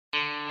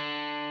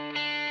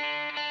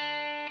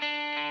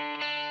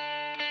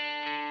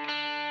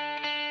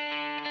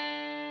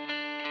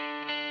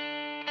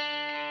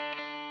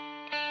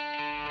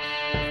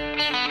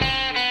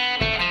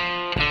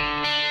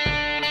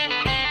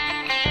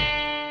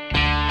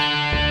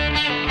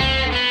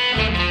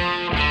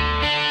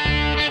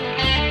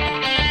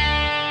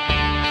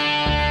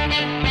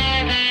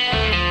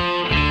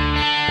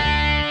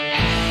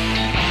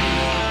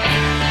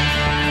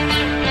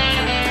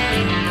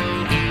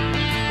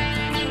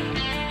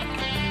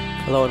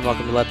Hello and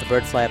welcome to Let the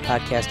Bird Fly, a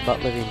podcast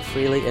about living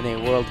freely in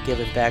a world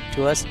given back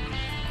to us.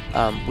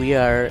 We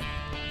are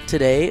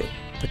today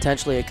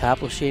potentially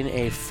accomplishing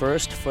a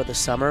first for the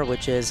summer,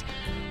 which is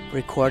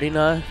recording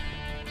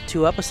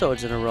 2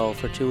 episodes in a row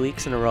for 2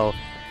 weeks in a row.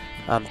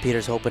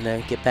 Peter's hoping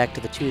to get back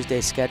to the Tuesday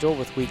schedule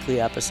with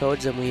weekly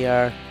episodes, and we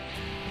are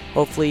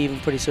hopefully even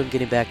pretty soon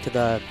getting back to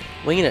the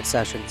Winging It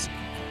sessions.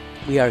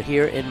 We are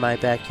here in my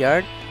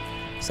backyard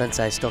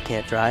since I still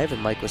can't drive,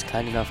 and Mike was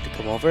kind enough to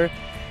come over.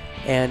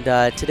 And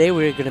today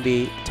we're going to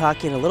be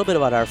talking a little bit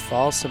about our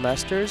fall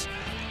semesters,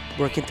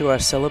 working through our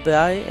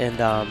syllabi, and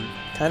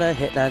kind of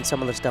hitting on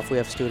some of the stuff we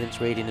have students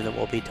reading and that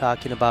we'll be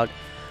talking about.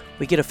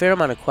 We get a fair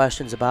amount of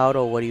questions about,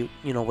 what do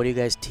you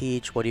guys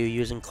teach? What do you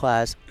use in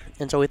class?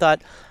 And so we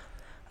thought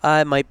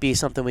it might be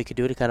something we could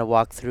do to kind of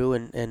walk through,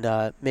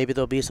 and maybe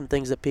there'll be some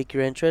things that pique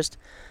your interest,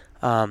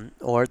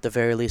 or at the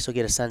very least you'll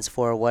get a sense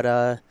for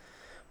what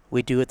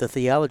we do at the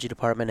theology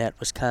department at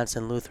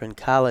Wisconsin Lutheran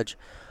College.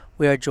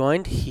 We are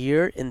joined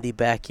here in the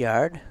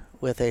backyard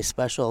with a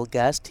special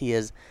guest. He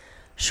is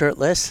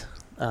shirtless.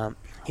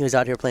 He was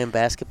out here playing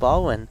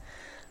basketball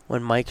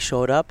when Mike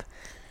showed up.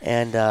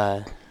 And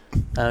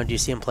do you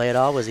see him play at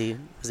all? Was he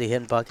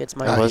hitting buckets,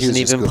 Mike? I wasn't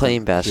even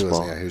playing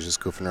basketball. He was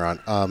just goofing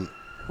around.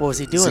 What was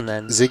he doing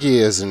then? Ziggy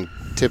is in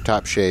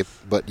tip-top shape,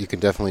 but you can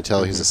definitely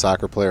tell he's a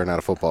soccer player, not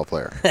a football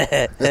player.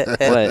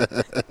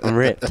 What? I'm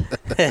ripped.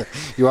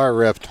 You are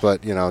ripped,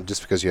 but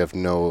just because you have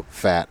no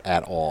fat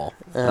at all,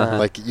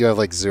 like you have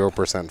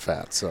 0%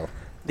 fat. So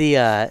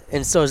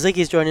and so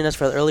Ziggy's joining us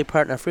for the early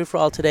part in our free for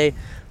all today.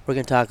 We're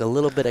going to talk a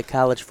little bit of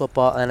college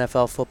football,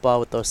 NFL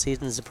football, with those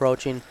seasons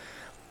approaching.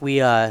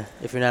 We,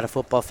 if you're not a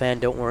football fan,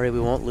 don't worry,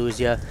 we won't lose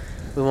you.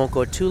 We won't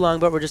go too long,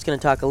 but we're just going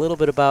to talk a little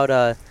bit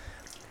about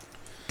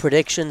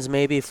predictions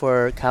maybe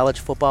for college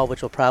football,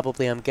 which will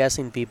probably, I'm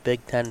guessing, be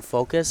Big Ten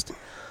focused,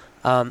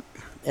 and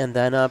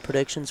then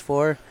predictions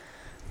for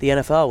the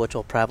NFL, which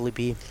will probably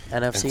be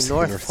NFC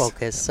North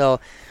focused. So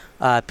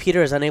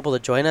Peter is unable to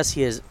join us.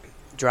 He is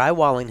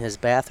drywalling his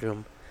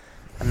bathroom.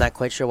 I'm not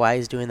quite sure why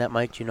he's doing that,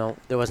 Mike.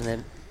 There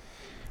wasn't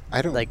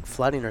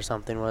flooding or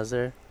something, was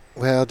there?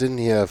 Well, didn't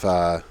he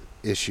have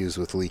issues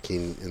with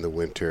leaking in the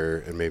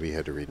winter, and maybe he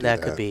had to redo that?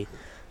 That could be.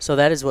 So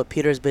that is what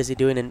Peter's busy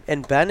doing.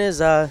 And Ben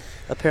is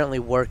apparently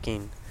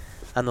working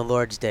on the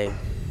Lord's Day,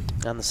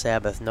 on the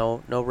Sabbath.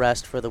 No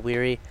rest for the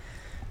weary.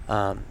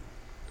 And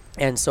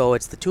so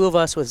it's the two of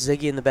us with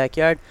Ziggy in the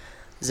backyard.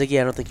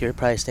 Ziggy, I don't think you're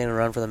probably staying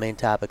around for the main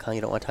topic, huh?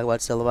 You don't want to talk about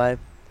syllabi?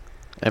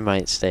 I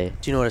might stay.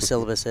 Do you know what a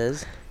syllabus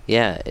is?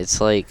 Yeah,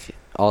 it's like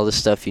all the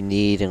stuff you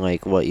need and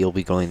like what you'll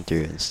be going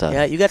through and stuff.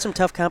 Yeah, you got some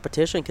tough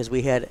competition because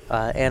we had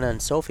Anna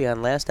and Sophie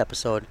on last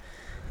episode,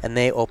 and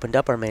they opened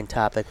up our main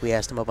topic. We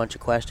asked them a bunch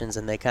of questions,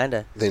 and they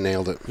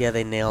nailed it. Yeah,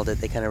 they nailed it.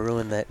 They kind of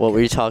ruined it. What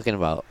were you talking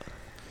about?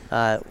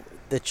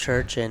 The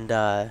church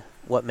and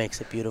what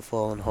makes it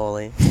beautiful and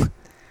holy.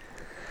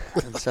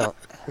 And so,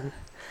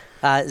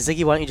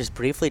 Ziggy, why don't you just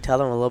briefly tell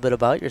them a little bit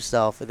about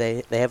yourself?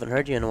 They haven't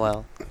heard you in a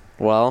while.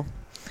 Well,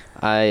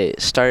 I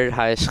started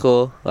high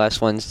school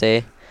last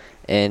Wednesday,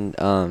 and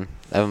I've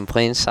been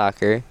playing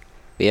soccer.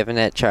 We haven't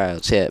had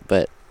tryouts yet,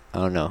 but I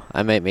don't know.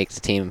 I might make the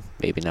team,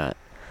 maybe not.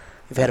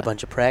 You've had a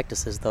bunch of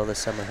practices, though, this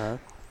summer, huh?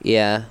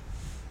 Yeah.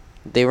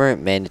 They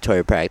weren't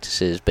mandatory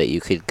practices, but you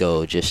could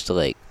go just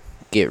to,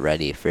 get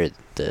ready for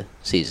the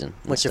season.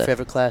 What's your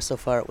favorite class so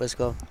far at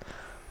Wisco?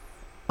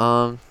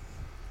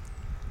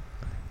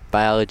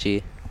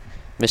 Biology.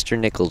 Mr.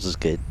 Nichols is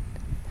good.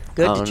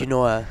 Good. Did you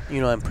know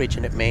I'm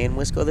preaching at May in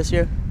Wisco this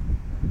year?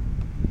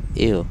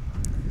 Ew.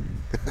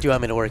 Do you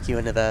want me to work you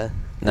into the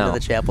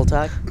chapel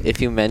talk? If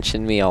you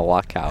mention me, I'll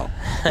walk out.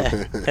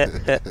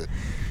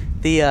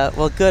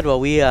 Well, good. Well,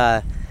 we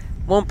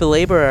won't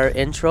belabor our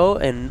intro.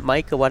 And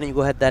Mike, why don't you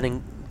go ahead then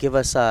and give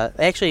us...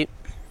 actually,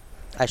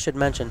 I should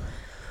mention,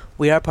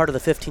 we are part of the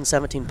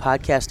 1517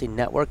 Podcasting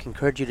Network.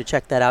 Encourage you to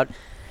check that out.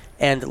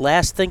 And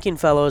last Thinking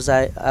Fellows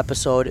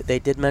episode, they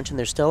did mention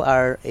there still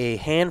are a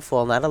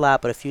handful, not a lot,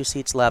 but a few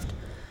seats left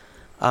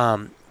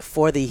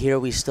for the Here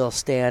We Still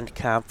Stand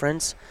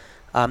conference.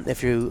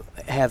 If you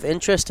have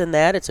interest in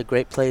that, it's a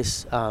great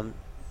place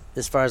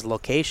as far as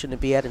location to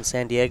be at in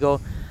San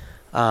Diego.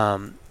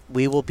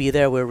 We will be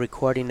there. We're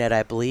recording at,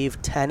 I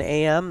believe, 10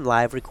 a.m.,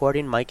 live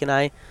recording, Mike and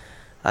I.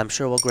 I'm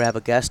sure we'll grab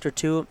a guest or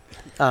two.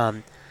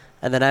 And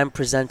then I'm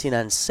presenting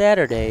on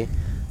Saturday.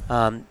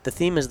 The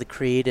theme is the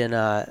Creed, and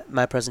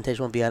my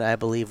presentation will be on I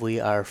Believe We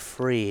Are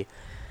Free.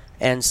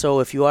 And so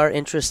if you are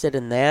interested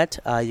in that,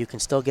 you can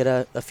still get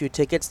a few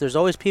tickets. There's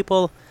always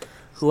people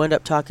who end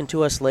up talking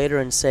to us later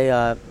and say,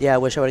 yeah, I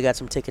wish I would have got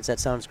some tickets. That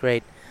sounds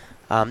great.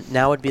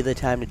 Now would be the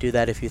time to do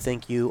that if you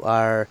think you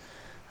are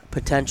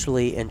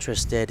potentially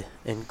interested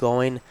in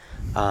going.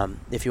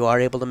 If you are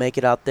able to make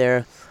it out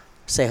there,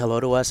 say hello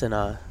to us,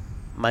 and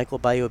Mike will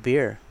buy you a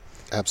beer.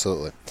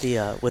 Absolutely.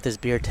 With his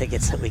beer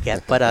tickets that we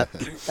get. But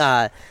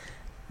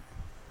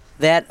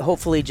that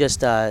hopefully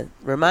just a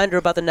reminder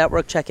about the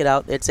network. Check it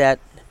out. It's at,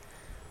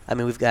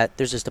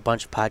 there's just a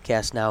bunch of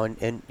podcasts now,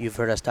 and you've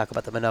heard us talk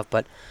about them enough,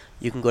 but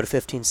you can go to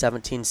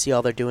 1517, see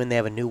all they're doing. They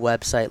have a new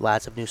website,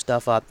 lots of new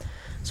stuff up.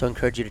 So I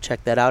encourage you to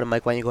check that out. And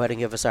Mike, why don't you go ahead and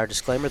give us our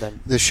disclaimer then?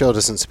 This show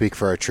doesn't speak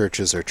for our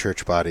churches or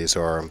church bodies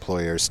or our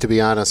employers. To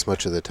be honest,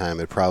 much of the time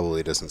it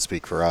probably doesn't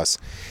speak for us.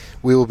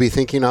 We will be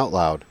thinking out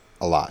loud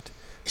a lot.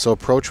 So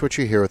approach what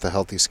you hear with a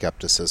healthy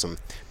skepticism,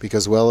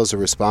 because well, as a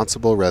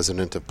responsible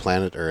resident of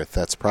planet Earth,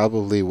 that's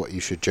probably what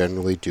you should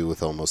generally do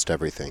with almost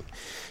everything.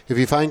 If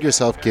you find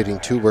yourself getting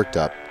too worked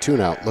up,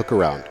 tune out, look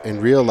around,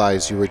 and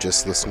realize you were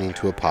just listening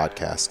to a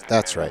podcast.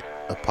 That's right,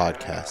 a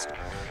podcast.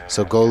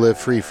 So go live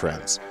free,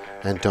 friends,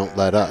 and don't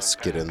let us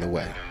get in the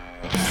way.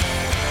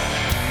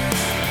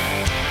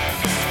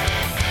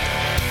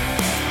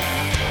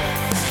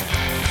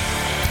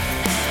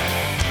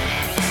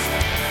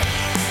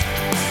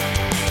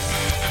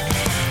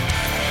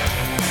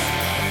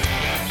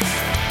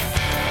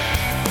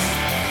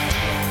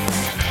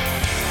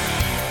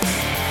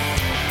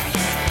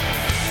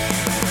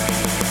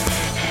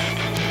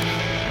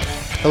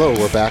 Hello,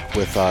 we're back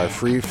with our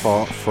free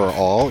fall for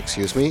all,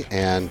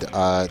 and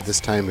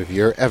this time of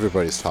year,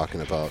 everybody's talking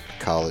about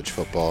college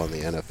football and the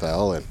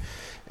NFL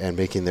and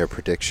making their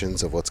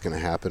predictions of what's going to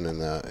happen in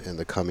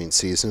the coming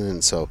season.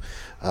 And so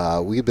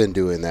we've been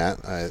doing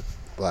that the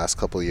last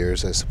couple of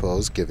years, I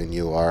suppose, giving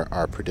you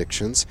our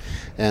predictions.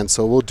 And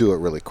so we'll do it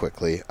really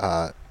quickly.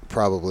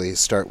 Probably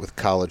start with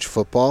college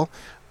football.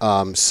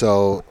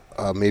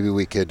 Maybe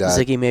we could...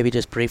 Ziggy, maybe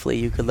just briefly,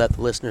 you could let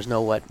the listeners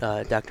know what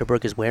Dr.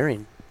 Burke is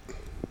wearing.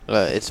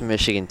 It's a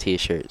Michigan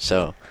T-shirt,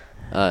 so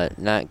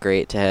not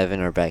great to have in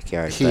our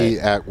backyard.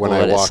 When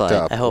I walked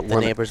up, I hope the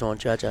neighbors won't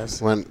judge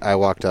us. When I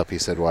walked up, he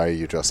said, "Why are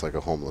you dressed like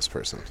a homeless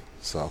person?"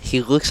 So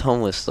he looks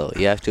homeless, though.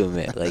 You have to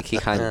admit, like he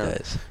kind of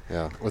does.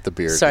 Yeah, with the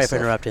beard. Sorry for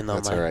interrupting, though,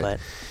 That's Mike. all right. But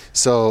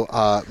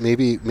so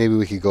maybe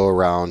we could go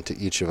around to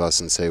each of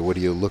us and say, what are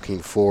you looking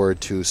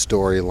forward to,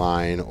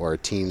 storyline or a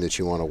team that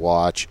you want to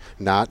watch,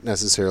 not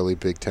necessarily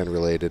Big Ten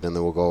related, and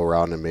then we'll go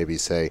around and maybe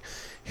say,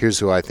 here's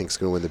who I think is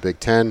going to win the Big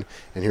Ten,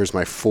 and here's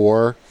my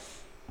 4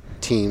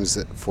 teams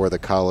for the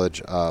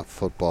college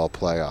football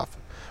playoff.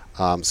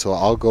 So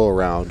I'll go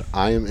around.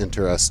 I am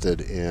interested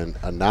in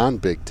a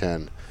non-Big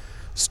Ten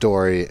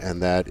story,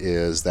 and that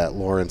is that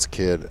Lawrence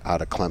kid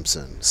out of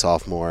Clemson,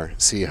 sophomore.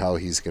 See how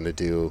he's going to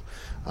do,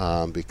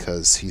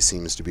 because he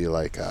seems to be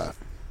like a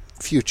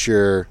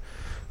future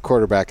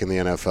quarterback in the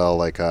NFL,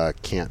 like a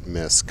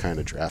can't-miss kind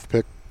of draft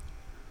pick.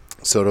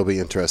 So it'll be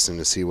interesting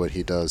to see what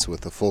he does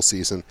with the full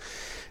season.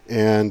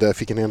 And if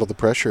he can handle the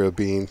pressure of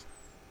being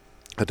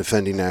a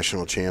defending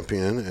national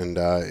champion, and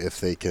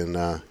if they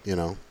can,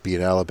 beat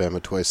Alabama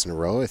twice in a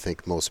row, I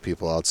think most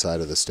people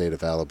outside of the state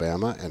of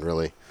Alabama, and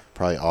really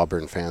probably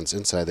Auburn fans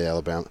inside the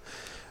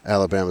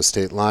Alabama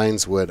state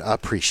lines, would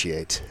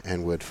appreciate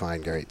and would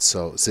find great.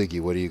 So,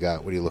 Ziggy, what do you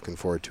got? What are you looking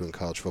forward to in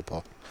college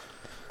football?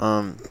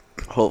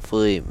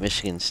 Hopefully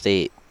Michigan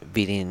State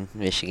beating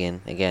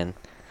Michigan again.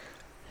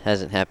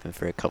 Hasn't happened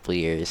for a couple of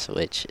years,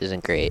 which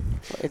isn't great.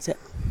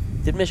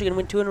 Did Michigan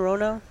win 2 in a row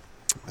now?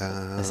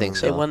 I think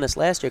so. They won this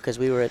last year because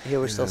we were at Here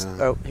We Still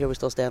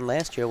Stand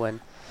last year when,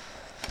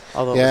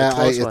 although it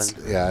was a close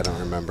one. Yeah, I don't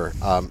remember.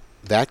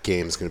 That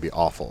game is going to be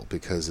awful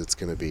because it's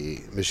going to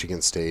be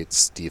Michigan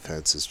State's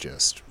defense is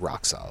just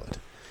rock solid,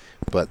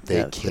 but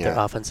they can't. But their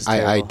offense is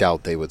terrible. I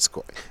doubt they would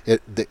score.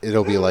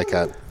 It'll be like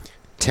a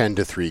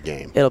 10-3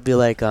 game. It'll be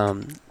like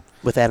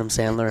with Adam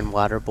Sandler in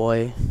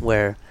Waterboy,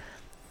 where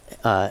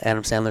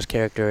Adam Sandler's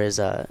character is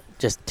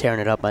just tearing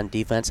it up on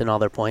defense, and all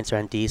their points are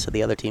on D, so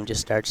the other team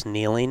just starts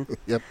kneeling.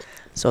 Yep.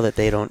 So that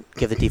they don't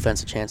give the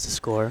defense a chance to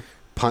score.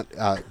 Punt.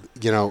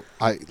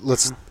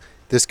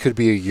 This could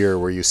be a year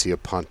where you see a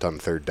punt on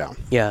 3rd down.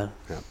 Yeah.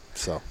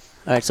 So. All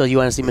right. So you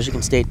want to see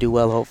Michigan State do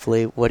well,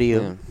 hopefully. What are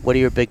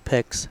your big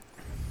picks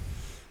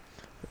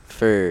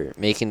for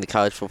making the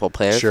college football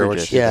playoff? Sure.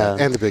 Yeah.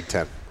 And the Big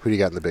Ten. Who do you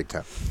got in the Big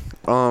Ten?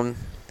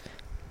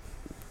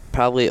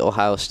 Probably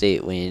Ohio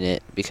State winning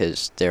it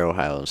because they're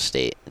Ohio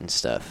State and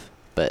stuff.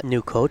 But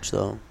new coach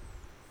though.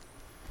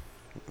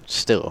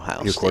 Still Ohio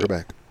State. New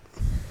quarterback.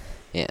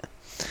 Yeah.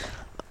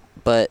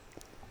 But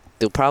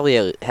they'll probably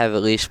have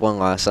at least one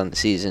loss on the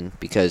season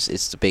because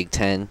it's the Big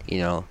Ten,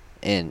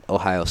 and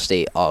Ohio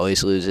State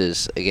always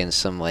loses against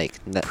some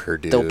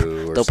Purdue.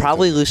 They'll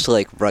probably lose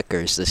to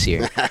Rutgers this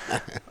year.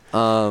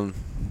 But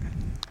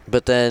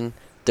then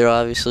there'll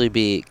obviously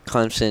be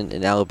Clemson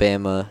and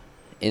Alabama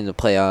in the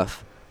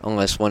playoff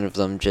unless one of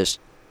them just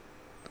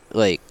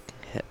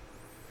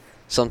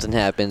something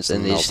happens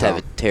and they just have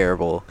a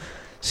terrible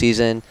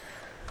season.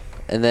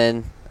 And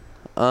then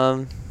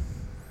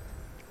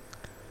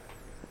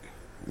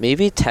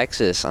maybe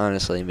Texas,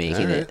 honestly,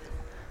 making it.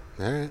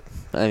 All right.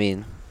 I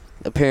mean,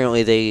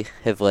 apparently they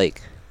have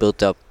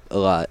built up a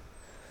lot.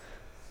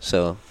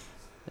 So,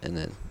 and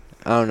then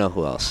I don't know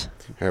who else.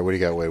 All right, what do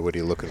you got, Wade? What are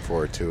you looking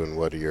forward to, and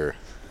what are your...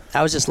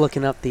 I was just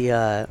looking up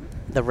the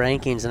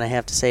rankings, and I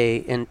have to say,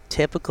 in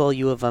typical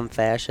U of M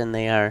fashion,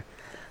 they are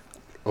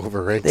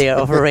overrated. They are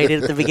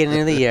overrated at the beginning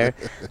of the year.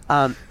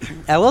 I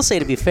will say,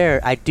 to be fair,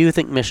 I do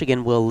think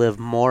Michigan will live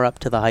more up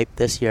to the hype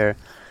this year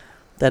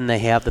than they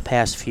have the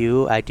past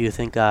few. I do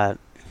think the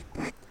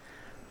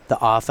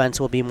offense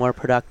will be more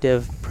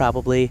productive,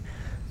 probably.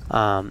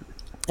 And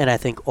And I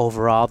think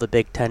overall the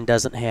Big Ten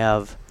doesn't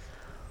have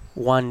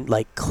one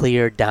like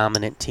clear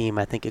dominant team.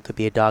 I think it could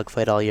be a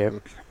dogfight all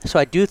year. So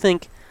I do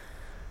think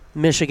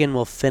Michigan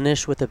will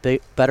finish with a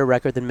better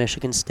record than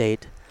Michigan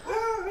State.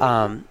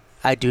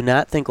 I do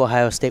not think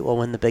Ohio State will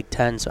win the Big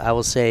Ten, so I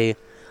will say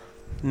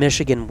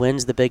Michigan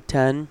wins the Big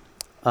Ten,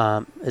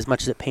 as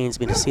much as it pains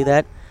me to see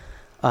that.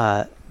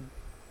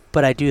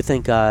 But I do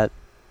think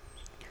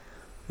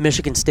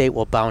Michigan State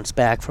will bounce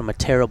back from a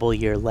terrible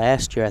year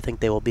last year. I think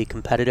they will be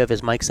competitive.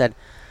 As Mike said,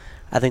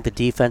 I think the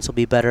defense will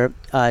be better.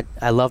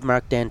 I love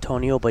Mark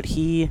D'Antonio, but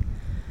he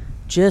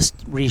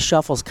just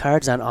reshuffles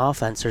cards on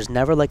offense. There's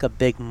never like a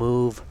big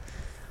move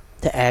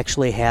to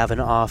actually have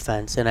an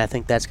offense, and I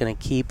think that's going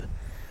to keep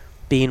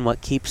being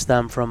what keeps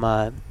them from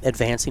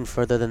advancing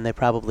further than they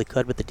probably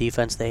could with the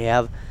defense they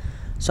have.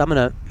 So I'm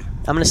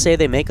gonna say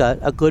they make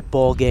a good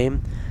bowl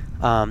game,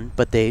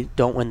 but they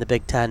don't win the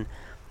Big Ten.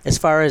 As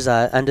far as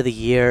end of the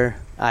year,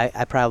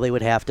 I probably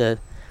would have to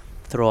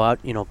throw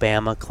out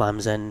Bama,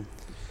 Clemson,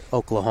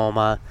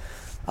 Oklahoma.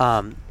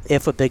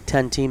 If a Big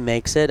Ten team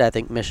makes it, I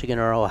think Michigan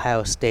or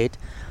Ohio State.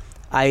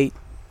 I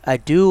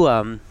do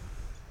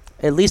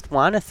at least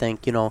want to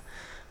think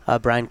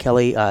Brian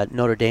Kelly,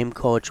 Notre Dame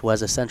coach,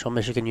 was a Central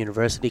Michigan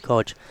University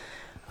coach.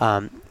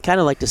 Kind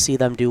of like to see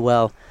them do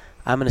well.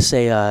 I'm going to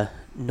say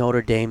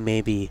Notre Dame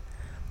maybe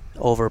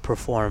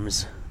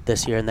overperforms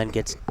this year and then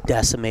gets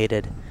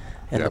decimated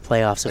in the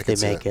playoffs if they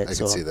make it. I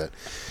can see that.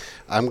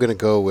 I'm going to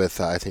go with,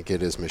 I think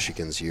it is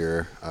Michigan's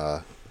year.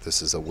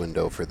 This is a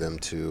window for them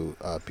to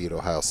beat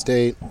Ohio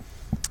State.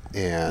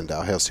 And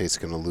Ohio State's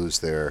going to lose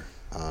their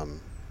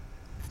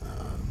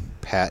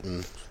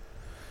patent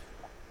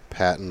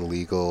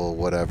legal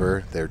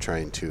whatever. They're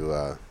trying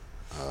to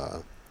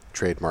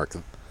trademark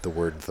the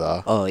word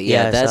 "the." Oh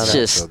yeah, that's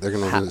just so they're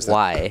going to lose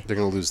why that. They're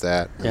going to lose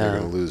that, and they're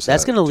going to lose.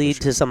 That's going to lead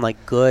Michigan. to some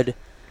like good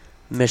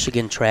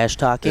Michigan trash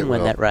talking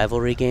when that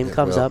rivalry game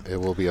comes up. It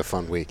will be a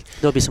fun week.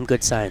 There'll be some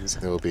good signs.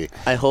 It will be.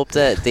 I hope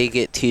that they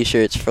get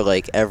T-shirts for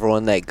like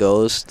everyone that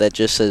goes that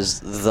just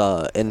says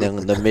 "the" and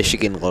then the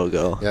Michigan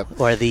logo.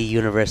 Yep. Or the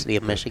University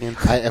of Michigan.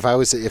 If I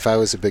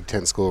was a Big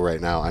Ten school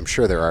right now, I'm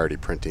sure they're already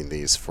printing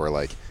these for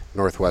like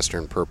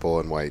Northwestern purple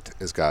and white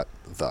has got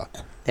 "the."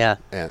 Yeah.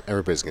 And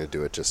everybody's going to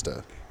do it just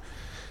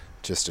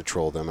to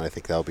troll them. I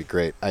think that'll be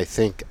great. I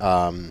think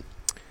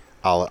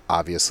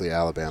obviously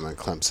Alabama and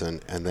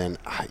Clemson, and then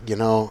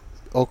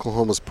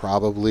Oklahoma's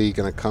probably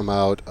going to come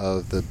out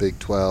of the Big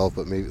 12,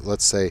 but maybe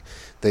let's say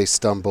they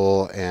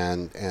stumble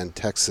and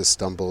Texas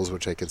stumbles,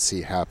 which I could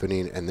see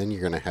happening, and then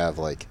you're going to have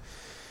like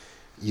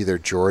either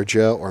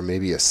Georgia or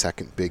maybe a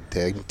second Big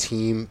Ten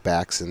team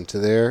backs into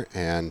there,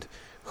 and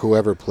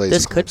whoever plays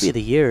This Clemson. could be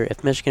the year.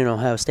 If Michigan and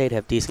Ohio State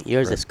have decent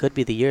years, Right. This could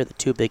be the year the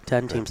two Big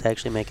Ten teams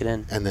actually make it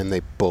in. And then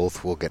they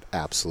both will get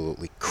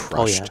absolutely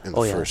crushed in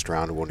the yeah. first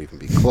round. It won't even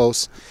be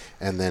close.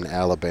 And then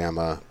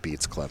Alabama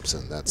beats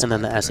Clemson. And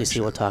then the SEC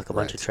prediction. will talk a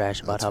bunch of Right.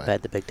 trash about That's how fine.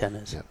 bad the Big Ten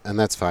is. Yeah. And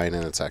that's fine,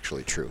 and it's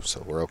actually true.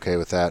 So we're okay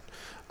with that.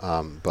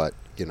 But,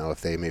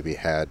 if they maybe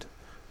had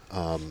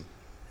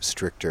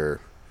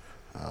stricter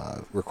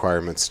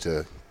requirements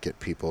to get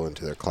people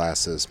into their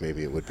classes,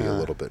 maybe it would be a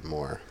little bit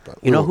more. But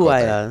You know we who won't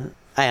go there.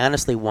 I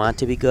honestly want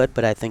to be good,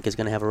 but I think is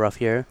going to have a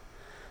rough year,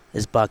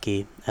 is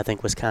Bucky. I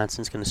think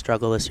Wisconsin's going to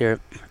struggle this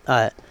year.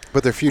 But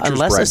their future's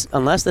bright.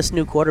 Unless this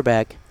new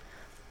quarterback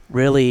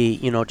really,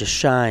 just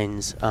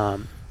shines, they're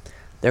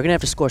going to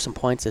have to score some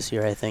points this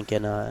year, I think.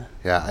 And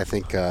Yeah, I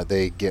think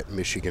they get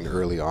Michigan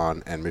early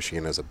on, and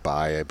Michigan has a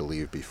bye, I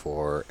believe,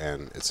 before,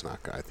 and it's not.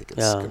 I think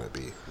it's going to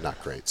be not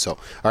great. So,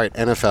 all right,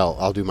 NFL.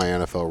 I'll do my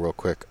NFL real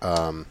quick.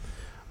 I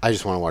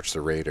just want to watch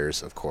the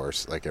Raiders, of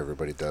course, like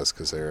everybody does,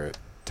 because they're a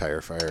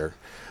tire fire.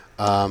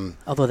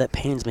 although that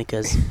pains me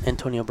because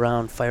Antonio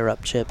Brown, fire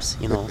up chips,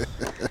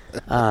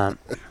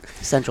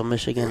 Central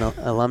Michigan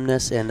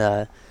alumnus,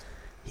 and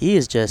he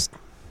is just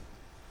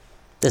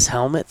this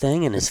helmet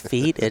thing and his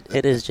feet.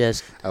 It is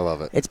just. I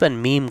love it. It's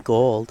been meme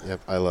gold.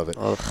 Yep, I love it.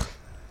 Ugh.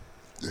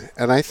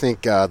 And I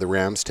think the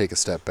Rams take a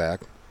step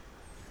back.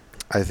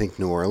 I think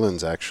New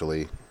Orleans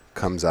actually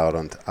comes out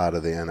of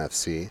the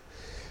NFC.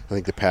 I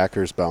think the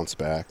Packers bounce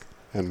back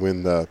and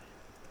win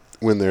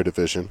their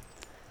division,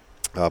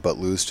 but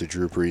lose to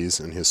Drew Brees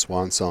and his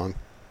swan song.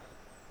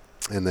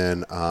 And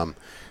then,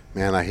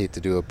 I hate to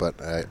do it,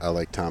 but I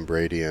like Tom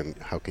Brady, and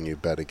how can you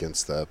bet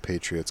against the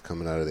Patriots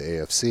coming out of the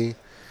AFC?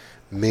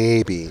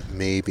 Maybe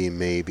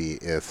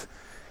if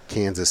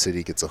Kansas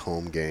City gets a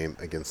home game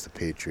against the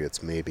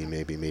Patriots,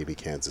 maybe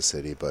Kansas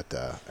City. But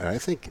and I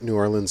think New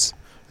Orleans,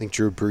 I think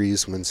Drew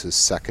Brees wins his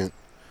second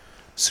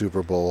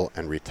Super Bowl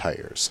and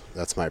retires.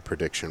 That's my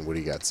prediction. What do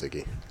you got,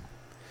 Ziggy?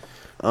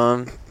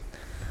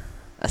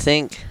 I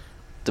think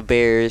the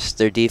Bears,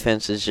 their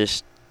defense is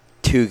just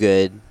too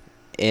good,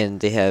 and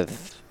they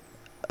have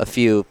a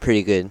few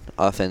pretty good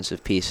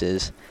offensive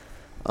pieces.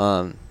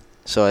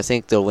 So I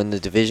think they'll win the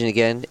division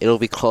again. It'll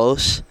be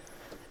close,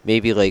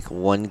 maybe like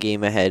one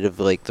game ahead of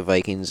like the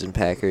Vikings and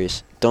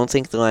Packers. Don't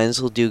think the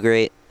Lions will do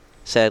great,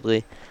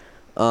 sadly.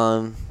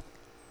 I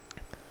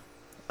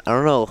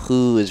don't know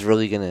who is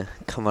really going to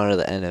come out of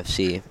the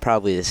NFC.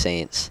 Probably the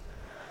Saints.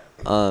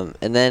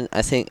 And then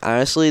I think,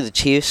 honestly, the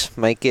Chiefs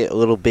might get a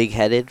little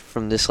big-headed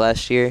from this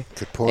last year.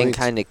 Good point. And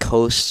kind of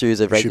coast through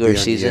the It should regular be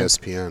on season.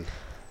 ESPN.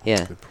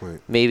 Yeah. Good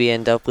point. Maybe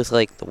end up with,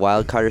 like, the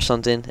wild card or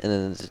something, and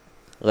then,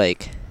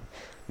 like,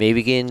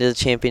 maybe get into the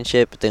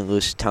championship, but then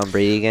lose to Tom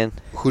Brady again.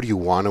 Who do you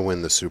want to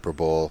win the Super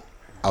Bowl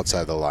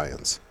outside the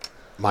Lions?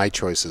 My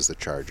choice is the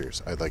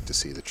Chargers. I'd like to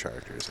see the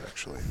Chargers,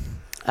 actually.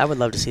 I would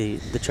love to see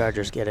the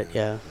Chargers get it,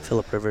 yeah.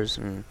 Phillip Rivers.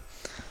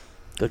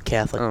 Good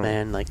Catholic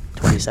man, like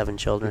 27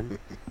 children.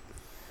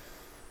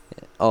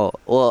 Oh,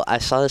 well, I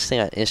saw this thing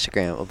on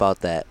Instagram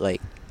about that.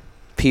 Like,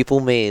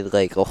 people made,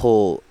 like, a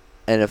whole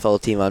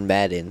NFL team on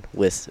Madden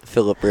with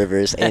Phillip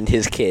Rivers and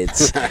his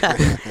kids.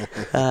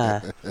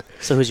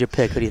 So who's your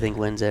pick? Who do you think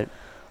wins it?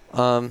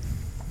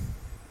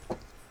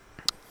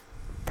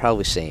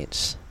 Probably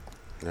Saints.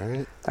 All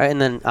right. All right,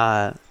 and then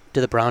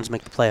do the Browns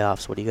make the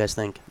playoffs? What do you guys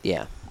think?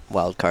 Yeah,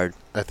 wild card.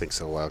 I think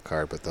so, wild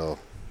card, but they'll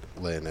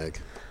lay an egg.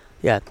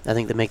 Yeah, I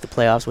think they make the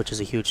playoffs, which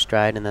is a huge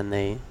stride, and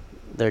then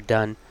they're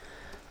done.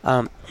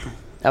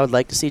 I would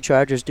like to see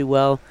Chargers do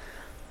well.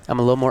 I'm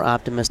a little more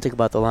optimistic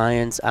about the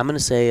Lions. I'm going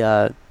to say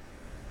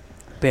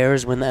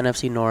Bears win the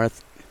NFC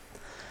North.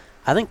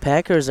 I think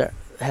Packers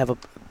have a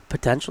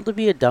potential to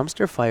be a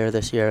dumpster fire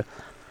this year.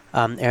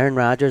 Aaron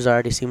Rodgers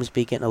already seems to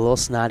be getting a little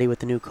snotty with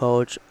the new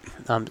coach,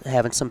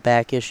 having some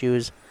back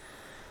issues.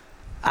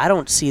 I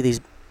don't see these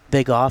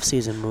big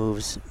offseason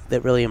moves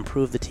that really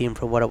improve the team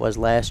from what it was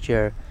last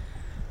year.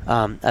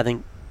 I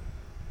think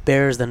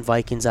Bears, then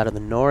Vikings out of the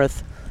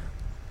North.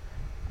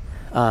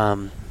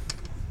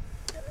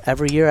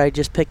 Every year I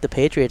just pick the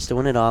Patriots to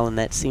win it all, and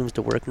that seems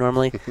to work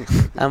normally.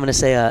 I'm going to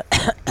say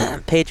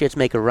Patriots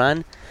make a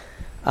run.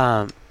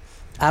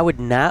 I would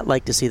not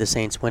like to see the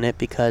Saints win it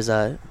because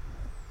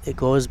it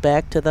goes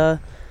back to the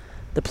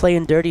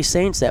playing dirty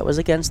Saints. That was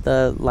against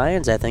the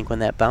Lions, I think, when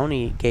that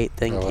Bounty Gate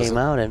thing came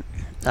out. And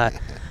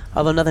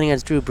although nothing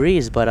against Drew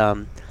Brees, but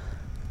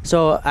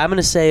so I'm going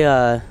to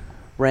say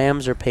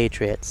Rams or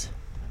Patriots.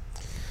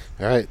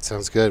 All right,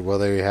 sounds good. Well,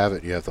 there you have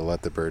it. You have to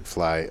Let the Bird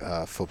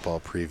Fly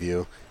football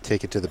preview.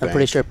 Take it to the bank. I'm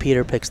pretty sure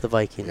Peter picks the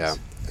Vikings.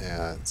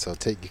 Yeah. So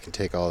you can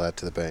take all that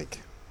to the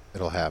bank.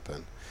 It'll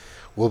happen.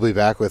 We'll be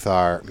back with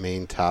our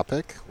main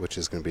topic, which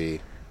is going to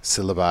be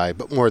syllabi,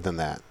 but more than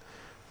that,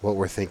 what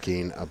we're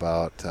thinking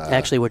about.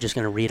 Actually, we're just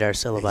going to read our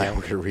syllabi. Yeah,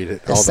 we're going to read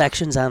it. The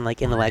sections on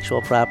like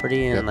intellectual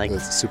property and like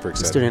that's super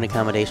exciting. Student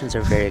accommodations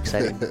are very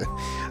exciting.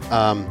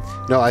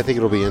 No, I think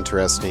it'll be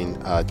interesting.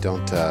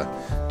 Don't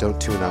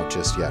tune out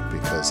just yet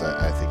because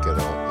I think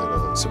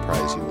it'll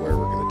surprise you where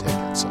we're going to take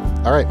it. So,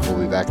 all right, we'll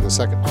be back in a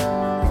second.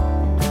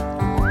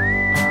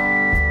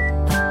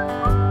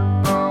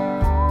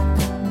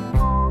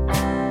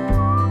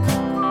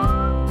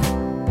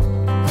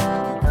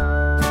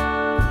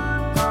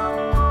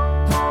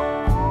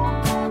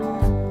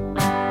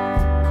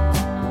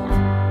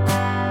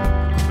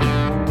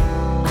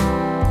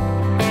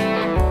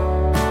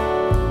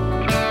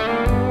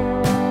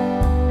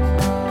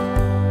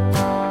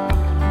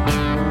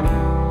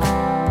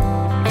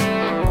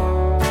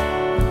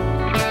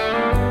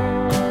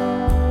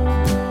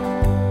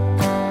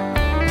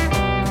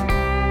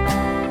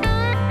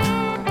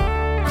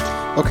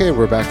 Okay,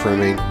 we're back for our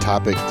main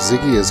topic.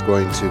 Ziggy is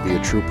going to be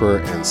a trooper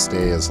and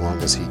stay as long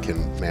as he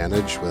can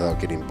manage without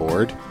getting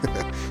bored.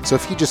 So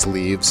if he just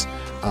leaves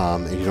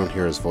and you don't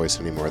hear his voice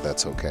anymore,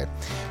 that's okay.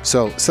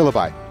 So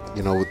syllabi,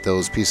 with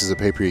those pieces of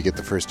paper you get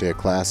the first day of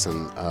class,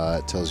 and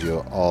it tells you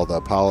all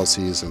the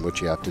policies and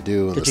what you have to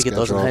do. And Did you get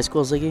those in high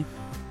school, Ziggy?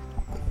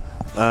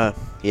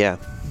 Yeah.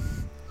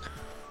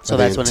 So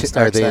that's when it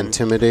starts. Are they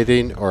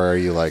intimidating, or are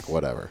you like,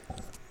 whatever?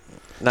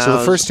 No, So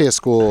the first day of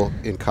school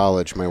in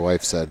college, my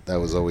wife said that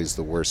was always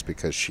the worst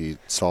because she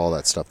saw all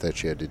that stuff that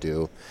she had to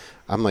do.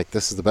 I'm like,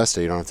 this is the best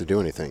day. You don't have to do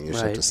anything. You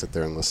just have to sit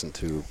there and listen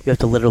to. You have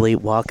to literally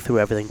walk through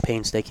everything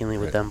painstakingly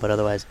with them, but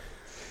otherwise.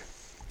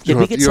 You Did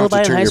we don't- get you don't have to syllabi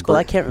in turn high your school? I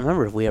brain- can't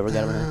remember if we ever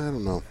got them. I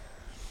don't know.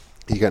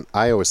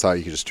 I always thought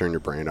you could just turn your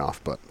brain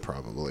off, but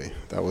probably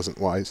that wasn't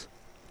wise.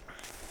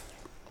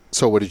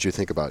 So what did you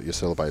think about your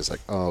syllabi? It's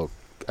like, oh,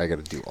 I got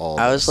to do all.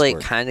 I was this like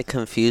work. kind of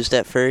confused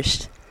at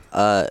first,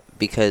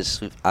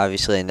 because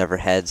obviously I never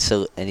had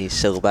any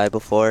syllabi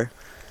before,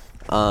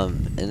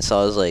 and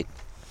so I was like,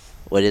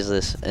 "What is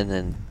this?" And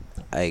then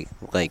I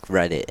like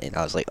read it, and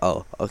I was like,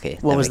 "Oh, okay."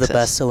 What that was the makes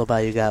best sense."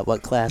 syllabi you got?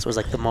 What class was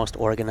like the most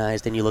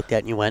organized, and you looked at it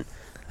and you went,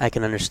 "I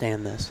can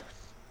understand this."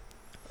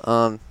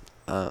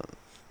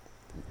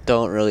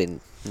 Don't really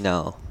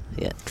know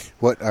yet.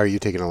 What are you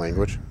taking a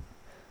language?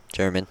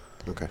 German.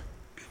 Okay.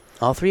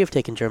 All three have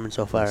taken German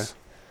so far.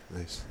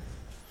 Nice.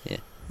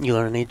 You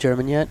learn any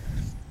German yet?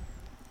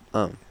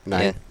 9.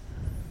 Yeah.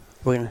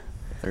 We're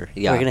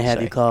gonna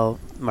have you call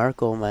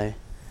Marco, my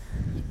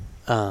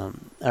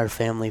our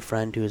family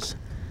friend who's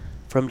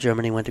from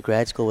Germany, went to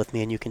grad school with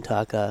me, and you can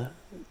talk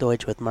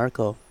Deutsch with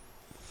Marco.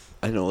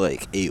 I know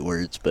like 8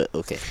 words, but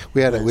okay.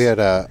 We had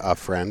a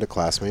friend, a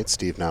classmate,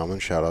 Steve Nauman.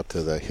 Shout out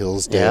to the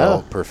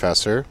Hillsdale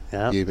professor.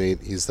 Yeah.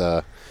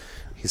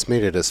 He's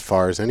made it as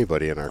far as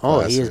anybody in our Oh,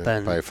 class. he has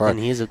been, by far. and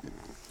he's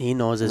he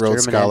knows his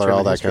Rhodes German and Scholar, German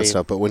all that history. kind of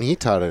stuff. But when he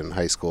taught it in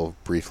high school,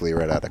 briefly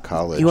right out of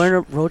college. You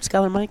weren't a Rhodes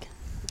Scholar, Mike?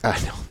 I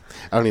know.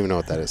 I don't even know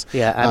what that is.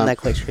 Yeah, I'm not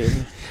quite sure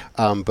either.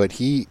 But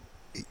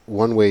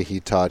one way he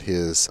taught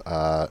his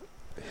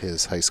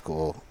high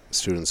school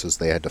students was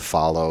they had to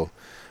follow.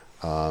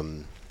 They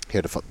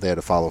had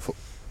to follow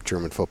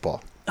German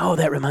football. Oh,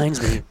 that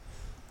reminds me.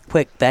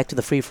 Quick, back to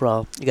the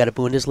free-for-all. You got a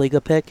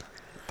Bundesliga pick?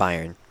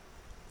 Bayern.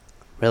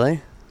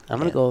 Really? I'm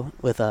going to Yeah. go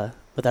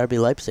with RB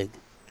Leipzig.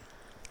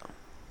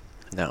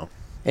 No.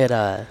 In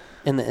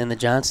the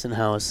Johnston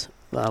house,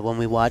 when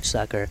we watch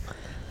soccer,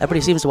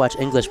 everybody seems to watch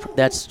English.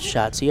 That's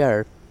Shotzi,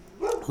 our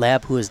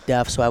lab, who is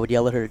deaf, so I would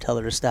yell at her to tell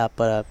her to stop,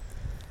 but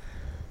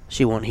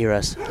she won't hear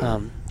us.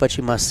 But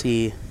she must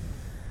see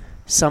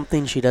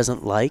something she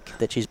doesn't like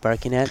that she's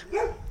barking at.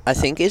 I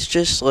think it's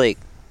just like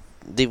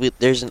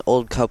there's an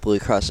old couple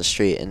across the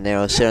street, and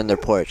they'll sit on their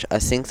porch. I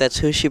think that's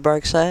who she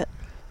barks at,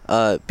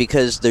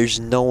 because there's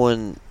no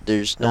one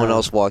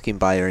else walking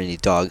by or any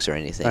dogs or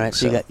anything. All right,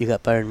 so you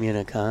got Bayern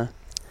Munich, huh?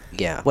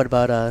 Yeah. What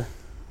about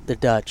the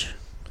Dutch?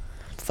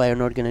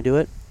 Feyenoord going to do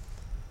it?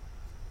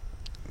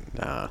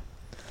 Nah.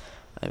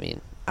 I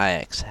mean,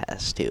 Ajax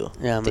has to.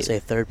 Yeah, I'm going to say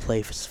third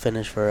place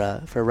finish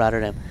for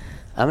Rotterdam.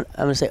 I'm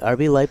going to say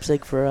RB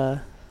Leipzig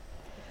for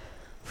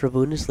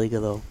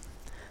Bundesliga, though.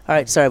 All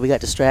right, sorry, we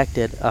got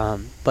distracted.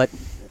 But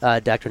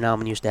Dr.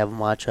 Naumann used to have him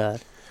watch.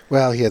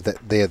 Well,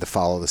 they had to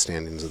follow the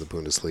standings of the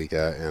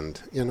Bundesliga,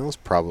 and it's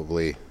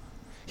probably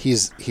he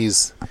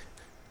is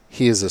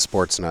a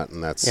sports nut,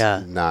 and that's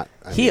not.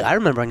 I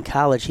remember in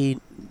college he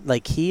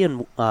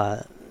and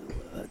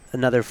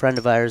another friend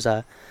of ours,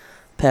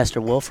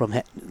 Pastor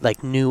Wolfram,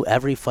 knew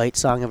every fight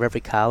song of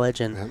every college,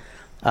 and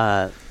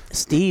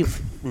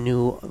Steve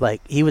knew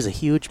he was a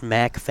huge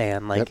Mac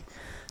fan, Yep.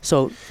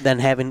 So then,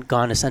 having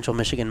gone to Central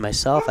Michigan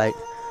myself, I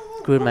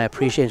grew in my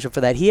appreciation for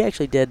that. He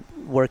actually did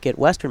work at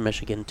Western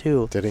Michigan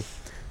too. Did he?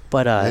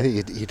 But I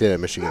think he did at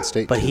Michigan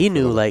State. But too, he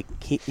knew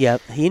he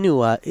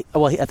knew. I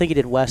think he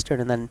did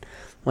Western and then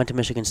went to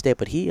Michigan State.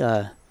 But he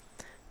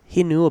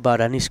knew about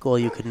any school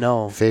you could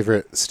know.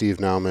 Favorite Steve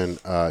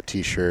Naumann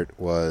T-shirt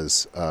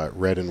was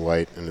red and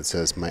white, and it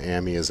says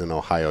 "Miami is in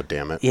Ohio,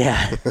 damn it."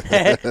 Yeah,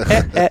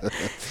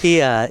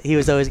 he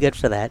was always good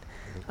for that.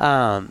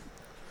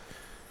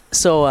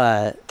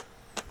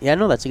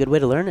 No, that's a good way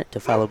to learn it, to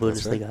follow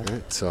Bundesliga.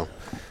 Right. So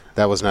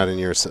that was not in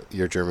your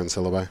German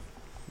syllabi?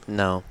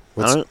 No.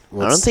 I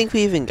don't think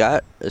we even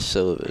got a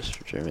syllabus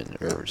for German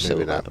or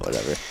syllabi,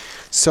 whatever.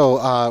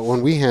 So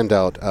when we hand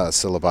out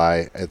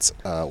syllabi, it's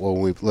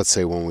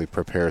when we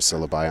prepare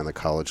syllabi on the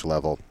college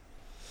level,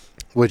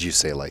 would you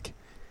say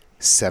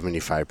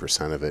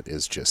 75% of it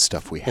is just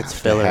stuff we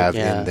have to have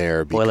in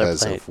there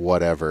because of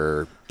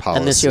whatever policy.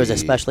 And this year was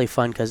especially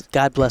fun because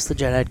God bless the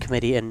Gen Ed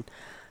committee, and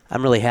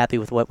I'm really happy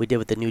with what we did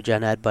with the new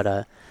Gen Ed,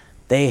 but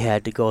they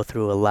had to go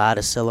through a lot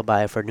of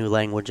syllabi for new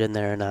language in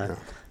there,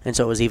 and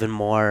so it was even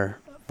more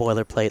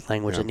boilerplate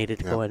language that needed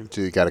to go in.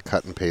 So you got to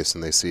cut and paste,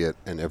 and they see it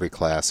in every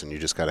class, and you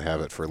just got to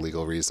have it for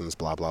legal reasons.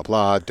 Blah blah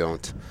blah.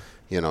 Don't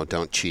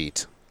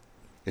cheat.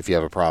 If you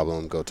have a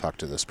problem, go talk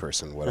to this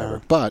person. Whatever.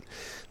 Yeah. But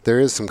there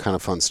is some kind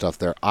of fun stuff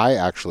there. I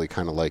actually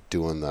kind of like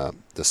doing the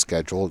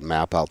schedule,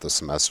 map out the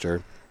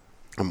semester.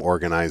 I'm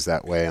organized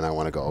that way, and I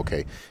want to go.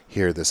 Okay,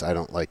 here this. I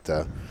don't like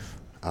the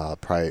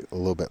probably a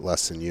little bit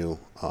less than you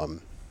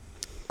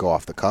go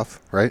off the cuff,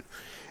 right?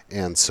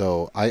 And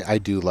so I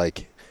do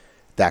like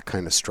that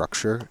kind of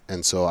structure,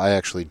 and so I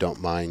actually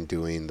don't mind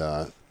doing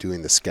the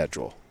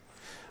schedule,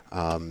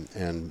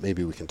 and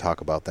maybe we can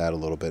talk about that a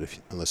little bit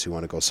unless you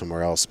want to go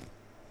somewhere else.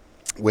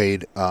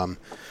 Wade,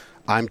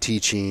 I'm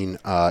teaching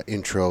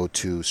Intro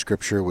to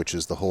Scripture, which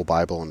is the whole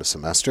Bible in a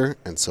semester,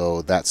 and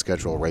so that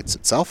schedule writes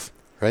itself,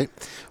 right?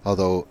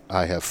 Although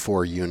I have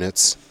 4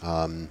 units.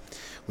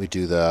 We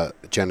do the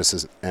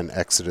Genesis and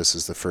Exodus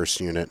as the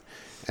first unit,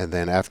 and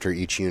then after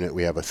each unit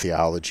we have a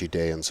theology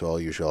day, and so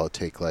I'll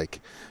take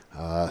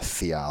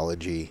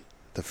theology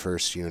the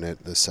first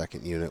unit. The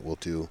second unit we'll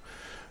do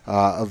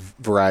a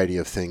variety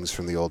of things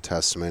from the Old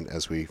Testament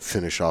as we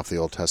finish off the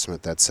Old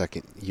Testament. That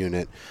second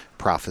unit,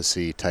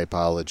 prophecy,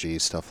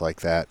 typology, stuff like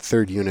that.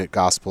 Third unit,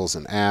 Gospels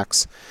and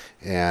Acts,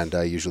 and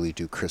I usually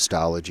do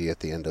Christology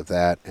at the end of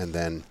that, and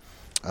then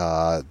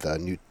the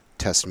New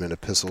Testament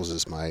epistles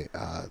is my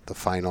the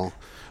final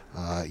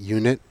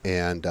unit,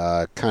 and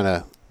kind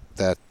of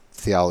that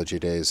theology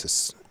day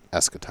is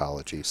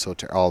eschatology. So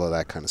to all of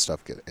that kind of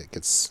stuff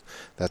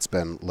that's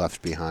been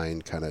left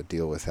behind. Kind of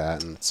deal with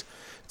that, and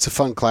it's a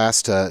fun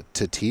class to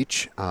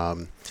teach.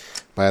 My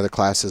other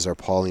classes are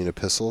Pauline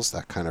epistles.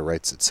 That kind of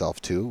writes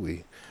itself too.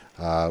 We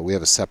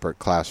have a separate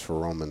class for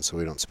Romans, so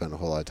we don't spend a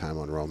whole lot of time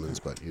on Romans.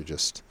 But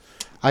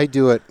I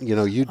do it. You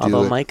do.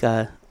 Although it. Mike,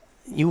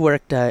 you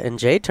worked in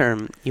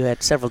J-term. You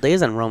had several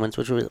days on Romans,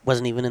 which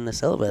wasn't even in the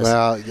syllabus.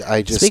 Well,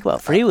 I just speak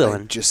about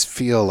freewheeling. I just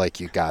feel like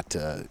you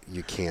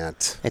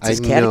can't. It's his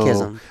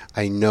catechism.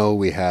 I know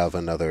we have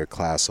another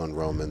class on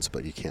Romans,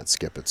 but you can't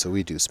skip it. So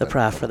we do. The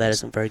prof for that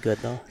isn't very good,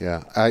 though.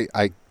 Yeah,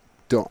 I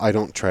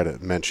don't try to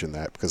mention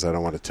that because I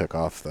don't want to tick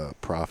off the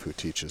prof who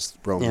teaches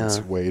Romans,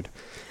 Wade.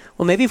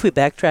 Well, maybe if we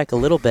backtrack a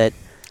little bit,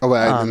 Oh,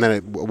 and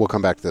then we'll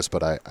come back to this,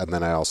 but I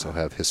also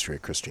have history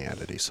of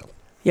Christianity. So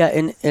Yeah,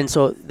 and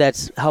so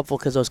that's helpful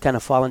because those kind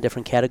of fall in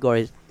different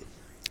categories.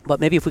 But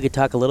maybe if we could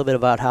talk a little bit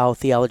about how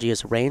theology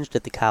is arranged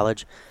at the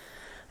college.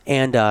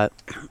 And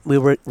we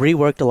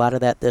reworked a lot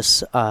of that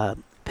this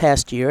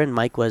past year, and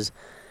Mike was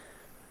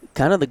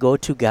kind of the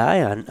go-to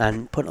guy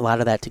on putting a lot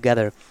of that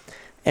together.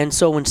 And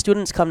so when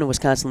students come to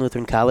Wisconsin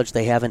Lutheran College,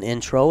 they have an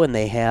intro, and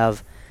they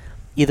have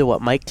either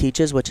what Mike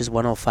teaches, which is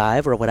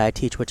 105, or what I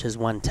teach, which is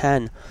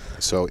 110.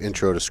 So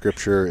intro to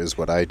Scripture is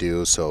what I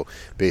do. So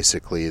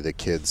basically the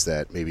kids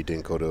that maybe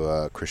didn't go to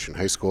a Christian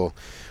high school,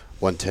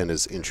 110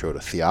 is intro to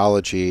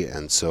theology,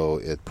 and so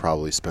it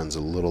probably spends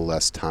a little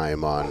less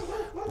time on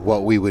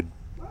what we would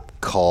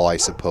call, I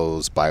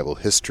suppose, Bible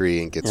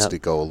history, and gets to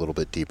go a little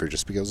bit deeper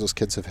just because those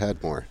kids have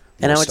had more.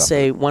 And I would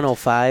say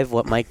 105,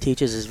 what Mike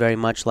teaches, is very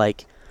much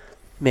like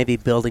maybe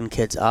building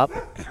kids up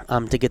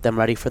to get them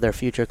ready for their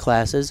future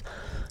classes.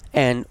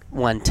 And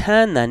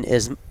 110 then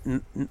is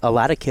a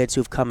lot of kids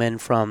who've come in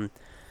from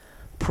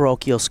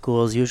parochial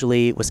schools,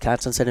 usually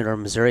Wisconsin Synod or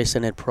Missouri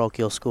Synod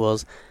parochial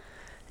schools.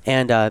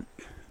 And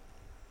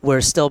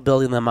we're still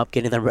building them up,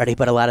 getting them ready,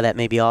 but a lot of that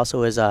maybe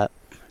also is, I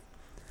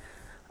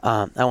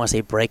don't want to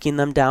say breaking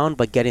them down,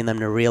 but getting them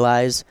to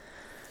realize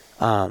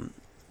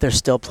there's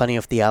still plenty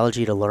of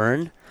theology to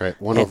learn. Right.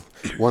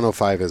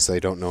 105 is they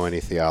don't know any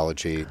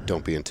theology.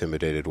 Don't be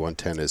intimidated.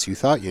 110 is you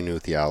thought you knew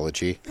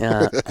theology.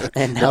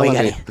 And now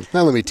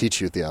let me teach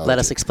you theology. Let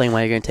us explain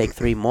why you're going to take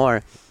 3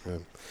 more. Yeah.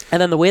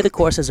 And then the way the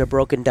courses are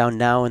broken down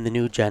now in the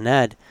new Gen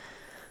Ed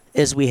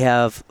is we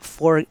have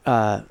 4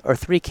 or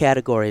 3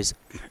 categories,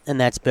 and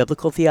that's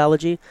biblical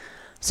theology,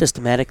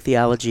 systematic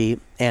theology,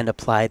 and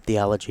applied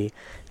theology.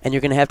 And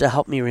you're going to have to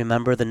help me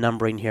remember the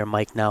numbering here,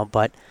 Mike, now,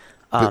 but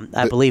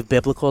I believe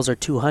biblicals are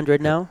 200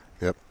 now.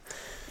 Yep.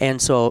 And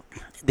so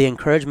the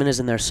encouragement is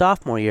in their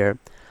sophomore year.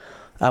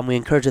 We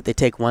encourage that they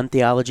take 1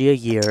 theology a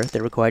year.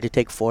 They're required to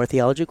take 4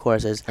 theology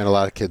courses. And a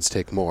lot of kids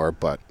take more,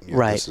 but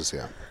right. This is,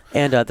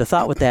 And the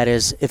thought with that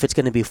is if it's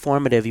going to be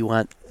formative, you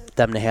want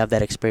them to have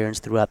that experience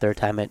throughout their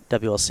time at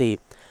WLC.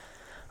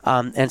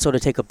 And so to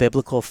take a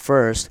biblical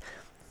first,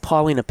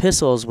 Pauline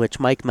epistles, which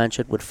Mike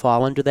mentioned, would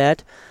fall under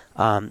that.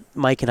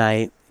 Mike and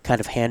I kind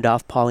of hand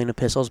off Pauline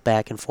epistles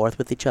back and forth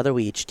with each other.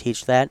 We each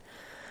teach that.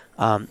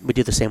 We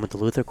do the same with the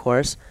Luther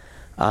course.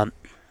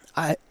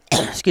 I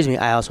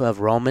also have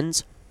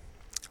Romans.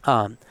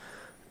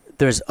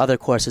 There's other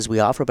courses we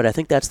offer, but I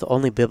think that's the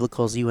only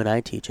biblicals you and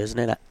I teach, isn't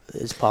it?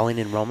 Is Pauline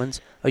and Romans?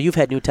 Oh, you've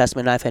had New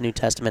Testament, and I've had New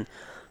Testament,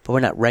 but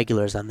we're not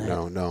regulars on that.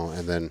 No.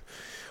 And then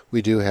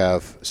we do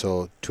have,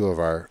 so 2 of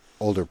our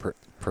older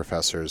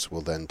professors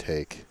will then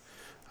take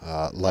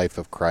Life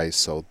of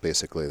Christ, so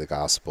basically the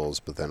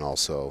Gospels, but then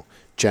also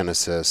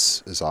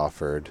Genesis is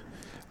offered.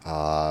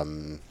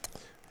 Old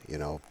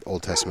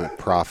Testament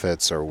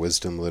prophets or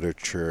wisdom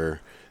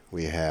literature.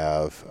 We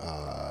have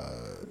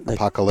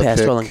apocalyptic,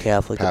 pastoral and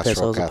Catholic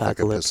epistles,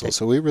 apocalyptic.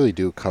 So we really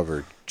do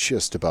cover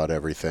just about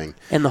everything.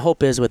 And the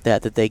hope is with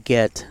that they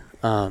get,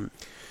 in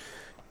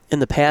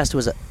the past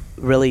was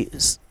really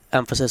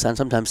emphasis on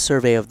sometimes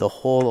survey of the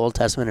whole Old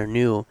Testament or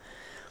New.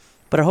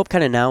 But our hope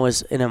kind of now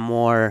is in a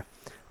more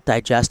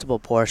digestible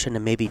portion to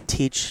maybe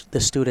teach the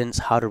students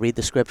how to read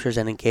the Scriptures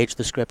and engage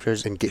the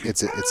Scriptures.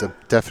 It's a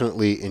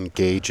definitely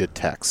engage a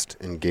text,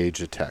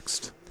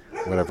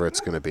 whatever it's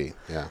going to be,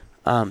 yeah.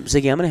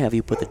 Ziggy, I'm going to have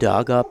you put the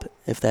dog up,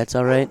 if that's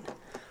all right.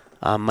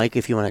 Mike,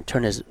 if you want to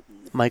turn his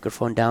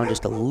microphone down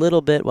just a little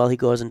bit while he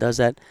goes and does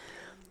that.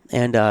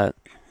 And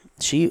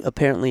she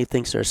apparently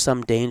thinks there's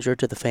some danger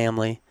to the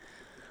family,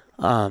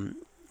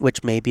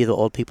 which may be the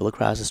old people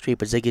across the street,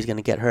 but Ziggy's going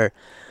to get her.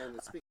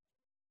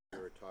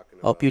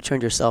 Oh, you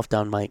turned yourself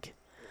down, Mike.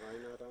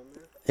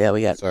 Yeah,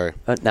 we got. Sorry.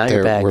 Now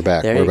you're back. We're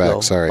back. There We're you back.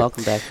 go. Sorry.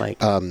 Welcome back,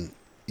 Mike.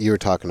 You were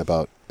talking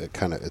about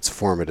it's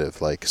formative,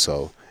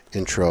 so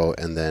intro,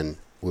 and then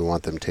we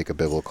want them to take a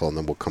biblical, and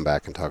then we'll come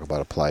back and talk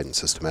about applied and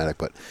systematic.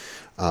 But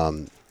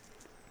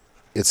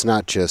it's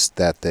not just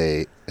that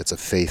it's a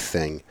faith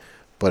thing,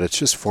 but it's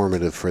just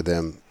formative for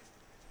them,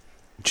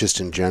 just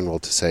in general,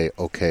 to say,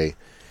 okay,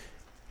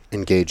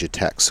 engage a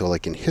text. So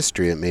like in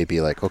history, it may be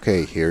like,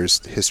 okay, here's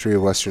the history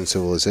of Western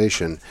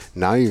civilization.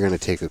 Now you're going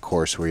to take a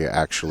course where you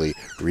actually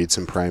read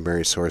some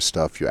primary source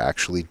stuff, you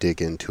actually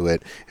dig into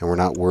it, and we're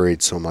not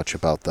worried so much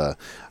about the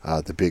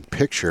big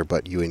picture,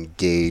 but you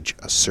engage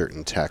a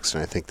certain text.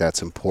 And I think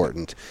that's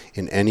important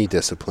in any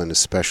discipline,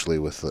 especially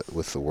with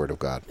the Word of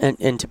God.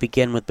 And to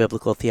begin with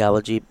biblical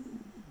theology,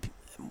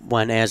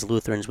 when as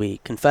Lutherans we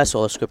confess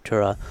sola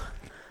scriptura,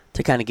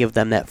 to kind of give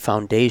them that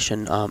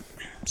foundation,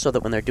 so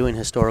that when they're doing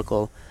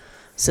historical,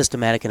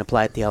 systematic, and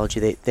applied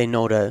theology, they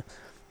know to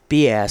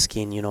be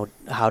asking,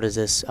 how does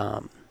this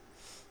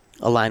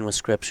align with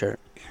Scripture?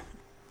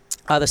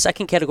 The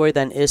second category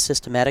then is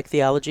systematic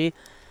theology,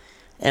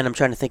 and I'm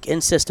trying to think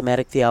in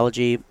systematic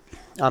theology,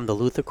 the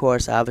Luther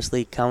course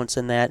obviously counts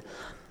in that.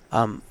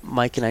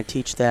 Mike and I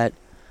teach that.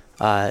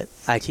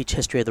 I teach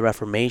history of the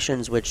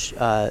Reformations, which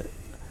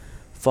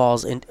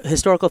falls in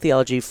historical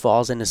theology,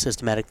 falls into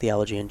systematic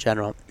theology in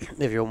general,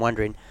 if you're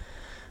wondering.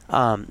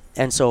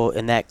 And so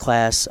in that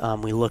class,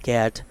 we look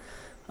at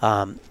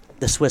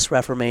the Swiss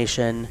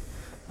Reformation,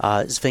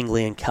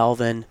 Zwingli and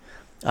Calvin,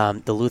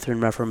 the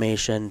Lutheran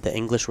Reformation, the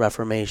English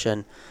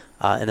Reformation,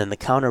 and then the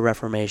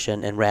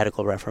Counter-Reformation and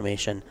Radical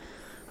Reformation.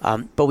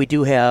 But we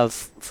do have,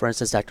 for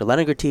instance, Dr.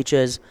 Leninger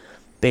teaches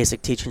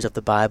Basic Teachings of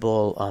the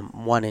Bible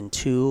 1 and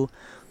 2,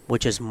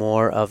 which is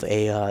more of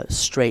a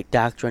straight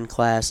doctrine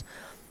class.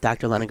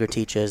 Dr. Leninger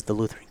teaches the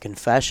Lutheran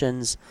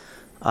Confessions.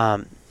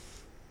 And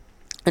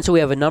so we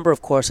have a number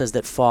of courses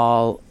that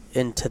fall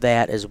into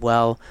that as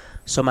well.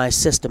 So my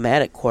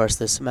systematic course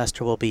this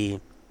semester will be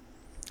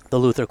the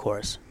Luther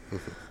course.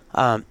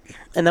 And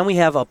then we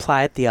have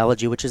Applied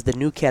Theology, which is the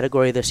new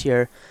category this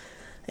year.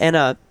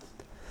 And,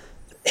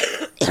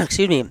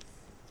 excuse me,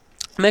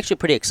 I'm actually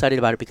pretty excited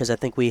about it because I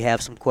think we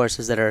have some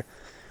courses that are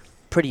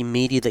pretty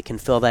meaty that can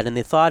fill that. And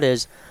the thought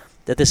is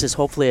that this is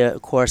hopefully a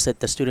course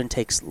that the student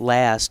takes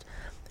last.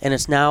 And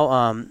it's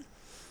now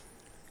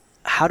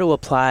how to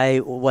apply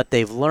what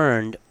they've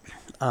learned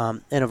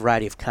in a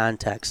variety of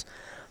contexts.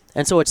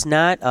 And so it's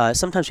not,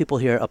 sometimes people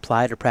hear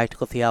applied or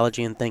practical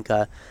theology and think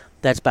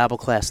that's Bible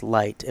class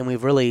light. And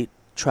we've really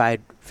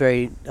tried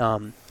very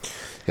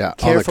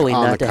carefully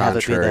not to have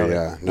it be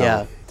that.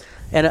 Yeah.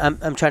 And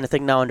I'm trying to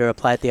think now under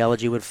applied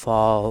theology would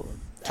fall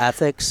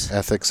ethics,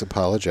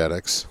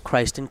 apologetics,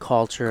 Christ and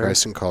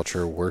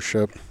culture,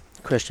 worship,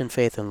 Christian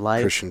faith and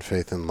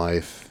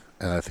life,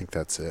 and I think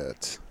that's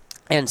it.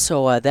 And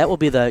so that will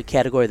be the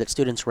category that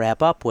students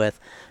wrap up with.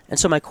 And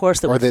so my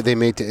course that they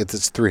may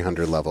it's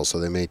 300 level, so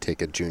they may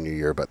take it junior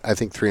year, but I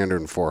think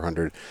 300 and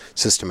 400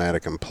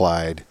 systematic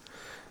applied.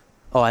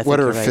 I think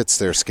whatever you're right. fits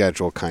their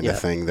schedule kind of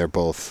thing. They're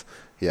both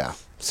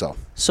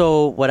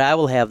So what I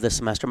will have this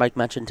semester, Mike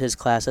mentioned his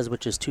classes,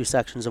 which is 2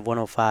 sections of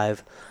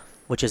 105,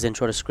 which is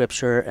Intro to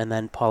Scripture, and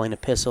then Pauline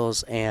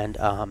Epistles and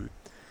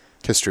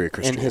History of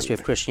Christianity. In History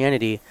of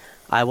Christianity.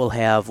 I will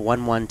have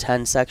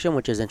 110 section,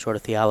 which is Intro to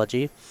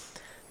Theology,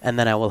 and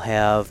then I will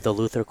have the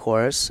Luther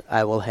course.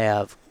 I will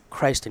have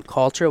Christ and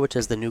Culture, which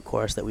is the new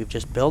course that we've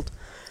just built,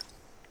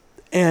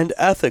 and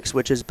Ethics,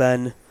 which has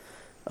been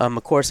a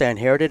course I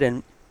inherited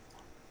and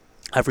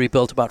I've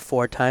rebuilt about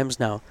 4 times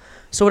now.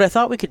 So what I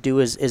thought we could do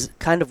is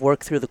kind of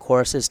work through the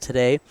courses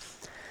today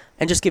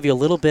and just give you a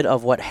little bit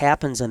of what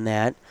happens in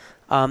that,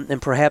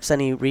 and perhaps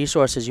any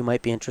resources you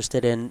might be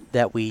interested in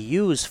that we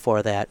use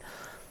for that.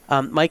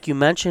 Mike, you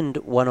mentioned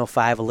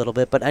 105 a little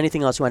bit, but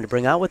anything else you wanted to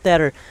bring out with that?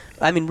 Or,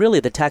 I mean,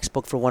 really the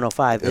textbook for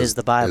 105 is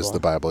the Bible. Is the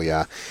Bible,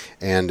 yeah.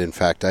 And in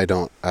fact,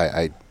 the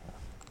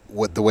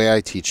way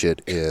I teach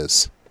it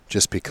is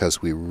just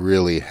because we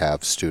really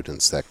have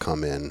students that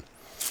come in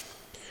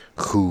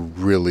who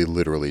really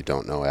literally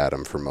don't know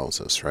Adam from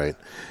Moses, right?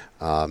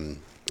 And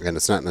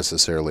it's not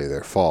necessarily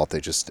their fault. They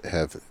just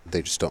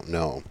don't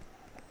know.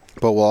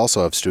 But we'll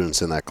also have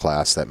students in that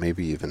class that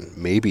maybe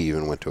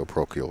even went to a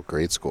parochial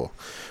grade school,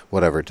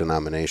 whatever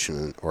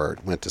denomination, or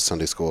went to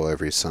Sunday school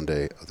every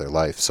Sunday of their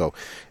life. So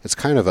it's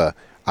kind of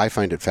I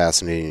find it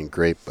fascinating and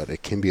great, but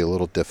it can be a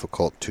little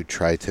difficult to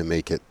try to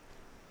make it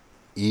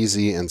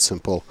easy and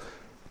simple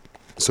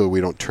so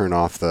we don't turn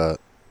off the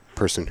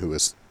person who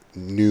is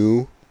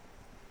new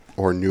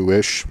or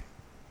newish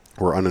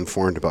or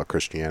uninformed about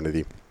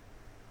Christianity,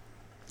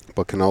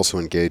 but can also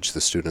engage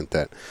the student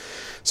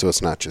so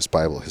it's not just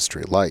Bible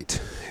history light.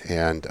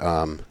 And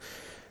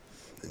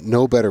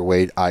no better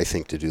way, I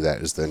think, to do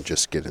that is then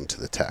just get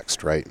into the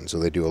text, right? And so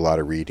they do a lot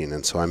of reading,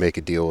 and so I make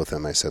a deal with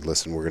them. I said,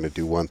 listen, we're going to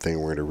do one thing,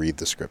 we're going to read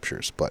the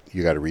scriptures, but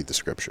you got to read the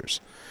scriptures.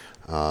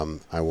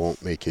 I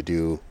won't make you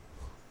do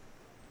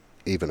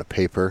even a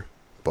paper,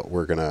 but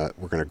we're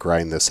gonna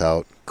grind this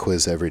out,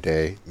 quiz every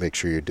day, make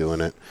sure you're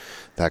doing it,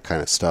 that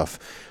kind of stuff.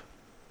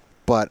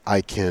 But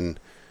I can,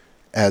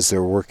 as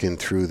they're working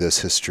through this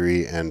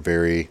history and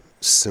very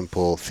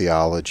simple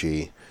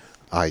theology,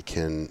 I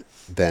can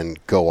then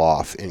go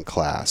off in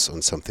class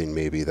on something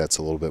maybe that's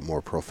a little bit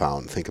more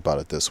profound. Think about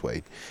it this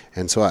way.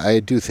 And so I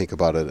do think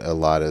about it a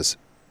lot as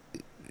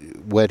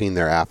whetting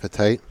their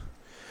appetite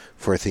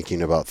for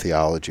thinking about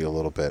theology a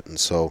little bit. And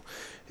so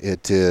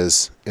it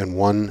is, in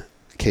one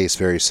case,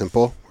 very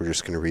simple. We're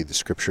just going to read the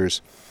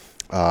scriptures.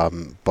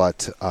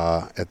 But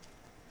at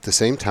the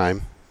same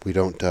time, we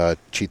don't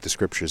cheat the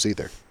scriptures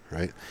either,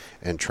 right?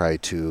 And try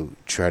to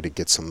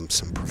get some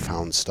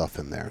profound stuff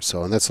in there.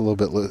 So, and that's a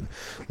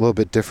little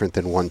bit different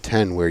than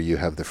 110, where you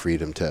have the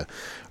freedom to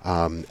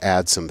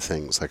add some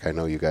things. Like I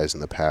know you guys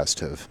in the past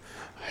have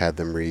had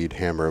them read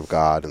Hammer of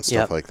God and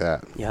stuff like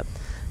that. Yep.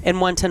 And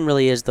 110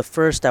 really is the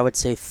first, I would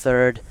say,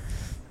 third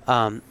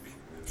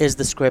is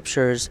the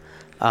scriptures.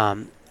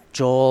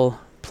 Joel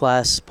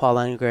plus Paul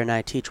Leninger and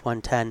I teach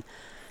 110.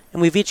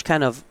 And we've each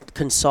kind of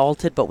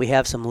consulted, but we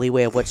have some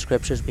leeway of what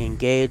scriptures we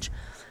engage.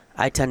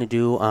 I tend to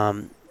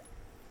do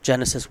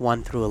Genesis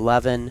 1 through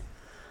 11.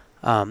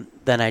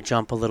 Then I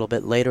jump a little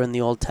bit later in the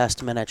Old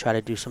Testament. I try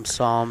to do some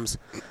Psalms,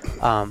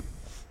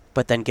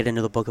 but then get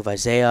into the book of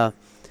Isaiah.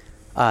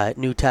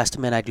 New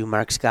Testament, I do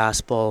Mark's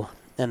Gospel,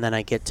 and then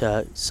I get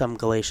to some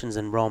Galatians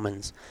and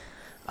Romans.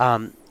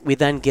 We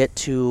then get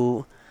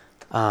to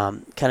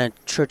kind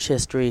of church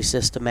history,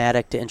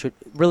 systematic.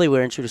 Really,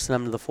 we're introducing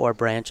them to the 4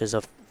 branches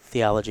of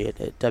theology at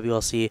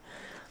WLC.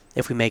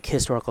 If we make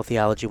historical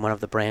theology one of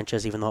the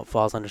branches, even though it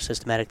falls under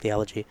systematic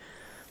theology.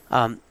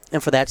 And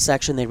for that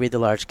section, they read the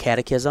Large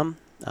Catechism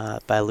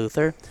by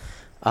Luther.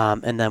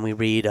 And then we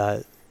read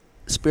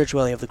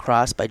Spirituality of the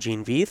Cross by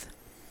Gene Veith.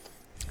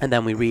 And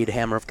then we read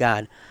Hammer of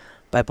God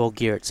by Bo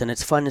Geertz. And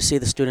it's fun to see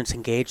the students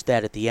engage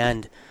that at the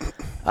end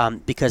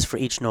because for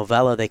each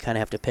novella, they kind of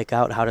have to pick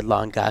out how did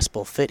Law and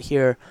Gospel fit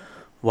here,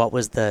 what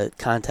was the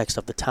context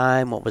of the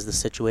time, what was the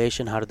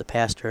situation, how did the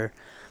pastor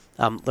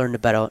learn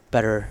to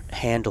better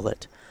handle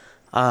it.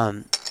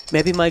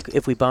 Maybe, Mike,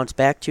 if we bounce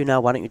back to you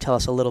now, why don't you tell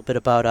us a little bit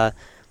about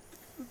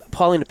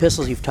Pauline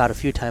epistles you've taught a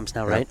few times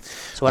now, right?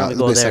 So why don't we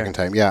go there? Second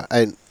time, yeah.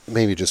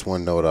 Maybe just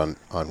one note on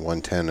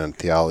 110 and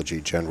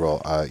theology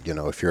general.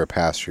 If you're a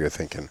pastor, you're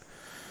thinking,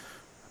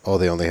 oh,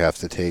 they only have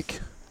to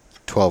take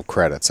 12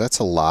 credits. That's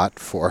a lot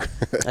for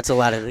that's a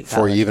lot of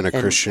for even a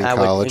Christian college.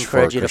 I would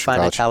encourage you to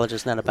find a college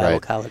that's not a Bible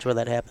college where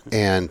that happens.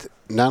 And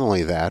not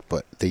only that,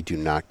 but they do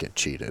not get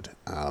cheated.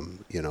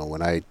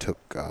 When I took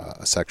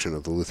a section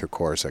of the Luther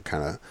course, I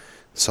kind of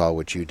saw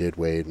what you did,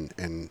 Wade,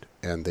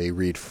 and they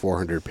read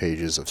 400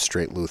 pages of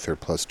straight Luther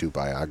plus 2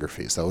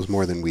 biographies. That was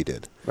more than we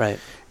did. Right.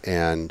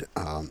 And,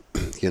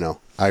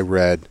 I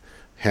read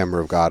Hammer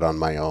of God on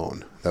my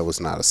own. That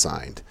was not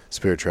assigned.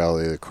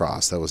 Spirituality of the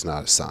Cross. That was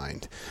not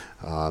assigned.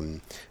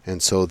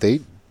 And so they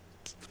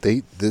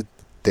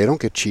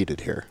don't get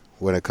cheated here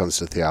when it comes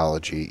to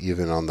theology,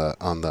 even on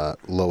the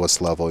lowest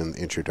level in the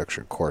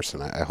introductory course.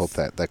 And I hope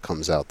that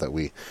comes out, that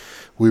we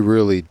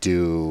really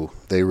do.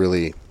 They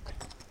really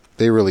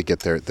get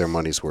their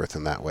money's worth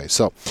in that way.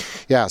 So,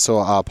 yeah.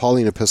 So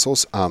Pauline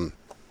epistles. I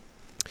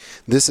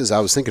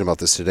was thinking about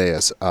this today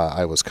as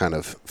I was kind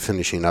of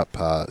finishing up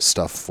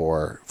stuff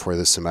for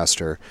this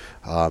semester,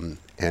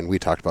 and we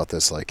talked about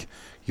this. Like,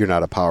 you're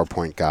not a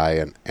PowerPoint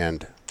guy,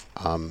 and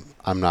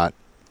I'm not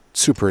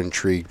super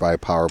intrigued by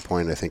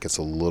PowerPoint. I think it's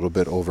a little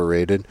bit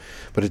overrated,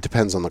 but it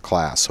depends on the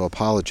class. So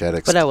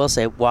apologetics. But I will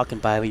say, walking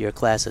by your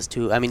classes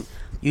too. I mean,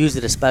 use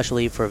it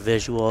especially for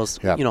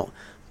visuals. Yep.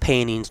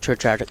 Paintings,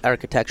 church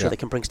architecture that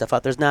can bring stuff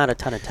out. There's not a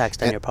ton of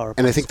text on your PowerPoint.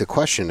 And I think the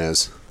question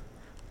is,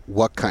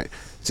 what kind?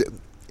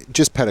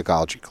 Just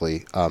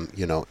pedagogically,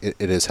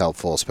 it is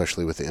helpful,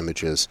 especially with the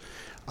images.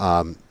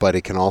 But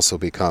it can also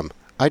become,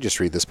 I just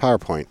read this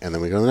PowerPoint, and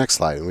then we go to the next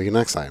slide, and we go to the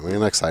next slide, and we go to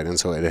the next slide, and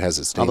so it has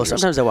its dangers. Although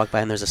sometimes I walk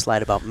by and there's a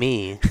slide about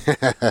me,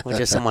 which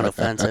is somewhat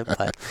offensive.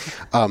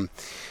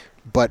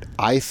 But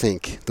I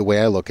think the way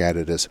I look at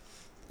it is,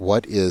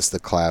 what is the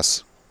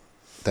class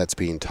that's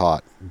being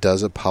taught?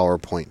 Does a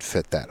PowerPoint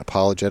fit that?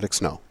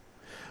 Apologetics, no.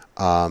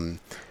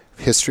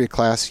 History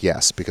class,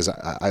 yes, because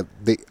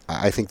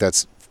I think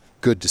that's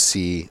good to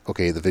see,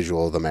 okay, the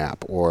visual of the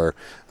map, or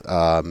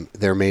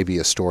there may be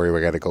a story we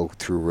got to go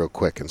through real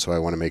quick, and so I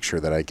want to make sure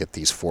that I get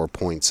these 4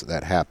 points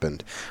that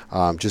happened,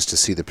 just to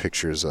see the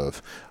pictures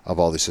of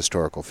all these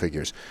historical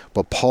figures.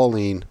 But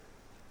Pauline,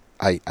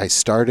 I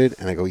started,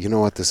 and I go, you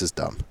know what, this is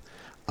dumb,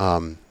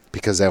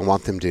 because I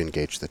want them to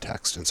engage the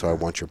text, and so I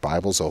want your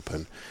Bibles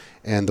open.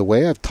 And the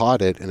way I've taught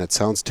it, and it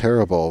sounds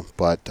terrible,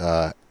 but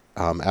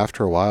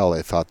after a while,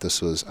 I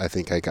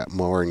think I got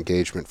more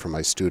engagement from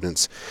my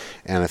students,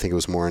 and I think it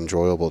was more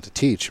enjoyable to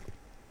teach.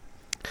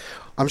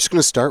 I'm just going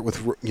to start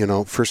with, 1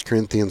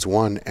 Corinthians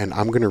 1, and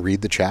I'm going to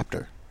read the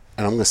chapter,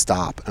 and I'm going to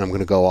stop, and I'm going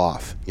to go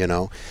off,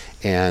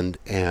 and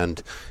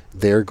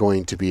they're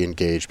going to be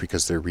engaged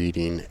because they're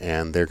reading,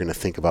 and they're going to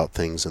think about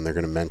things, and they're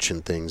going to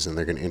mention things, and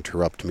they're going to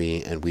interrupt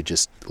me, and we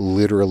just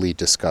literally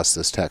discuss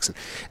this text.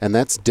 And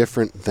that's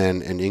different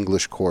than an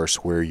English course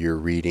where you're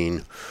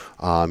reading,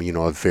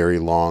 a very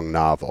long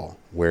novel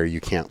where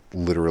you can't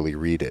literally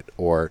read it,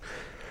 or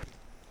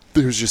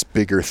there's just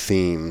bigger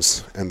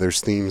themes, and there's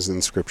themes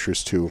in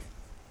scriptures too,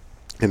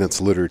 and it's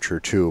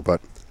literature too,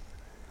 but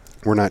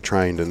we're not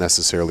trying to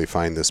necessarily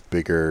find this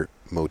bigger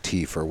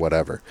motif or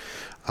whatever.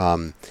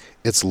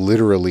 It's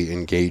literally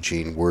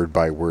engaging word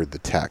by word the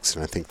text,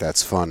 and I think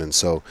that's fun. And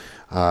so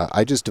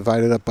I just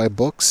divide it up by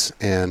books,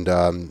 and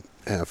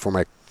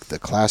for the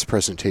class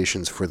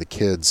presentations for the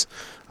kids,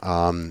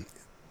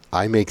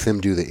 I make them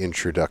do the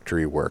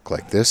introductory work.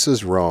 Like, this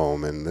is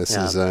Rome, and this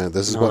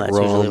is what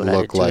Rome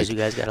looked like. You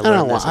guys got to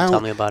learn this and tell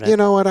me about it. You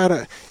know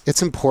what?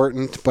 It's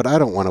important, but I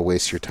don't want to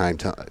waste your time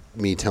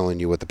me telling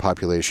you what the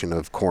population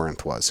of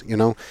Corinth was.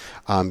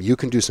 You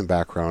can do some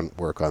background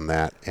work on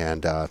that,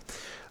 and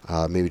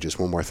maybe just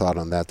one more thought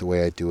on that. The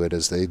way I do it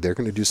is they're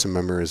going to do some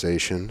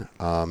memorization,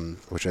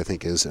 which I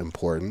think is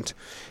important,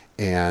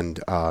 and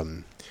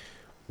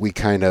we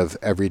kind of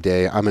every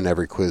day. I'm an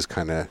every quiz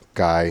kind of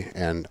guy,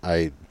 and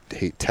I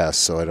hate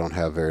tests, so I don't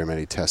have very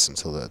many tests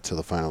until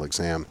the final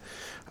exam.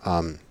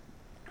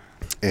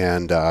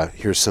 And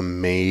here's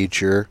some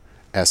major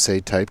essay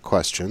type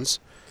questions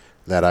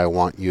that I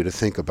want you to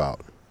think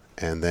about,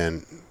 and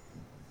then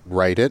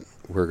write it.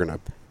 You're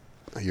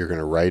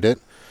gonna write it.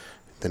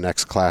 The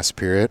next class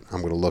period, I'm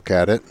going to look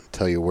at it,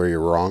 tell you where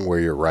you're wrong, where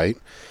you're right,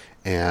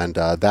 And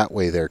that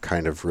way they're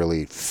kind of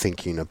really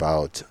thinking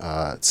about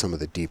some of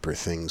the deeper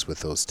things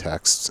with those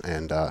texts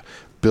and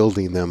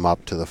building them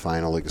up to the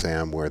final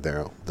exam where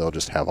they'll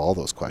just have all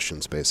those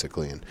questions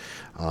basically,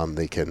 and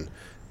they can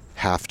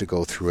have to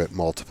go through it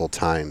multiple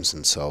times.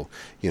 And so,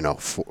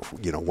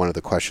 one of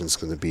the questions is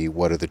going to be,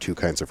 what are the two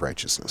kinds of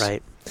righteousness?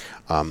 Right.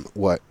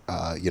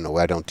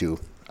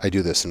 I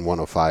do this in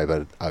 105,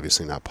 but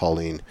obviously not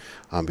Pauline,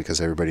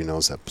 because everybody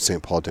knows that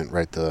St. Paul didn't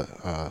write the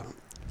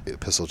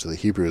epistle to the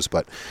Hebrews.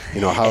 But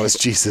how is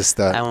Jesus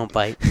the? I won't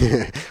bite.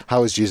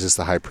 How is Jesus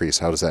the high priest?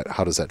 How does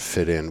that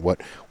fit in?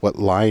 What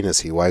line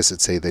is he? Why does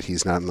it say that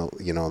he's not in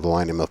the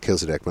line of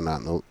Melchizedek, but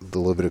not in the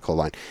Levitical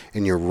line?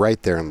 And you're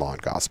right there in Law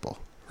and Gospel,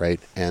 right?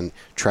 And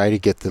try to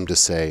get them to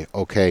say,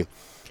 okay,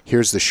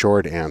 here's the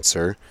short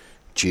answer.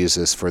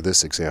 Jesus, for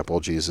this example,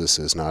 Jesus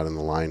is not in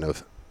the line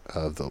of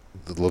the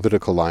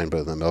Levitical line, but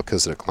in the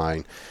Melchizedek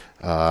line.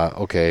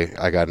 Okay,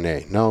 I got an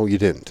A. No, you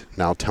didn't.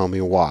 Now tell me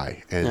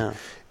why. And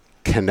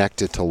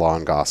connect it to Law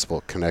and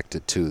Gospel, connect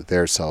it to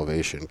their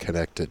salvation,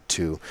 connect it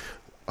to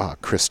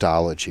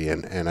Christology.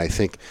 And I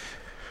think,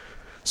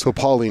 so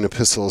Pauline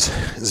epistles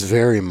is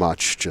very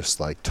much just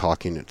like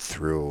talking it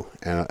through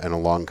and a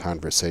long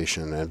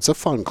conversation. And it's a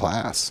fun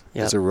class.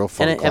 Yep. It's a real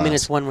fun class. I mean,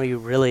 it's one where you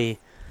really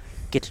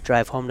get to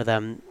drive home to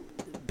them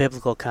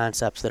biblical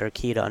concepts that are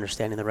key to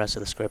understanding the rest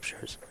of the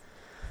scriptures.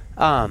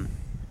 And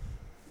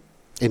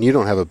you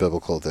don't have a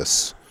biblical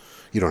this.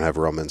 You don't have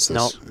Romans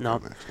this.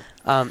 No.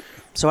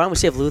 So why don't we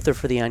save Luther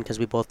for the end, because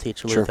we both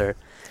teach Luther. Sure.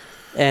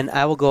 And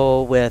I will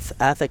go with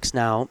ethics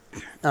now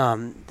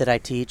that I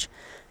teach.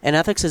 And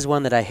ethics is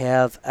one that I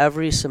have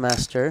every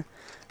semester,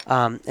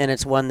 and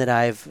it's one that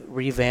I've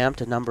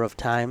revamped a number of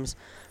times.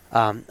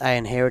 I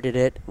inherited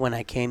it when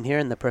I came here,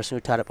 and the person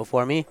who taught it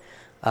before me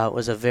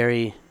was a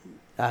very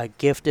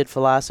gifted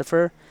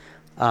philosopher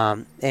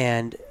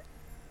and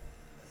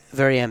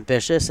very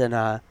ambitious, and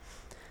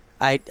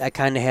I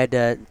kind of had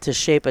to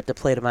shape it to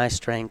play to my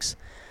strengths.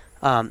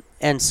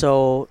 And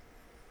so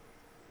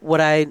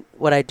what I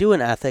do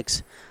in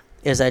ethics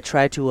is I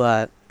try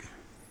to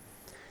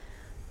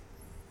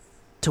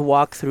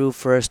walk through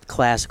first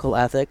classical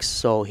ethics.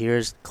 So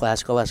here's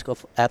classical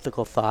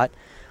ethical thought,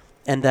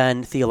 and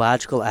then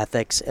theological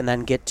ethics, and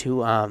then get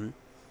to I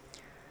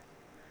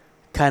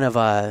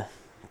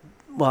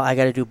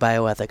got to do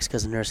bioethics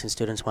because the nursing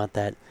students want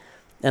that.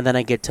 And then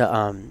I get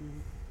to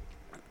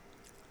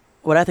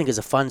what I think is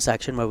a fun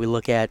section where we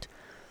look at,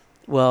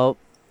 well,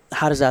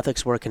 how does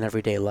ethics work in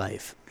everyday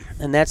life?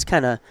 And that's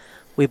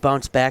we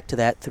bounce back to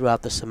that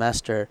throughout the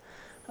semester.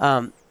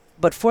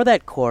 But for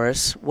that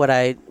course, what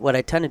I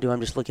tend to do, I'm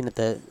just looking at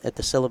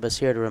the syllabus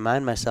here to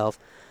remind myself,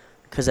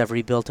 because I've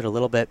rebuilt it a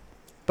little bit.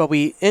 But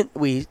we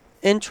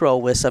intro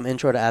with some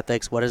intro to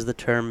ethics. What does the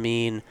term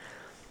mean?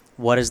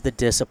 What is the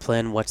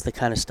discipline? What's the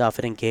kind of stuff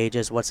it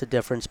engages? What's the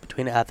difference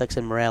between ethics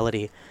and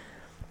morality?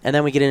 And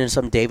then we get into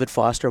some David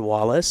Foster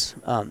Wallace,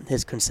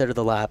 his Consider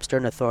the Lobster,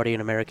 an Authority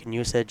in American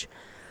Usage.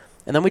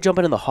 And then we jump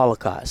into the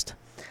Holocaust.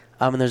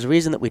 And there's a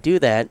reason that we do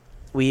that.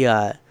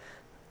 I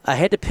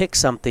had to pick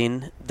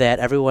something that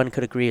everyone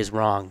could agree is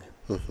wrong.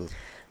 Mm-hmm.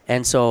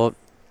 And so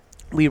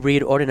we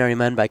read Ordinary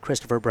Men by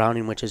Christopher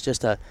Browning, which is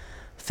just a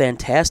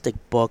fantastic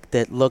book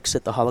that looks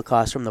at the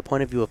Holocaust from the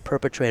point of view of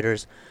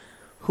perpetrators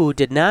who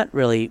did not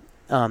really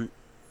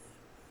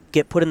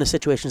get put in the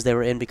situations they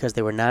were in because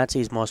they were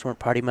Nazis. Most weren't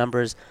party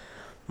members.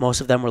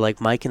 Most of them were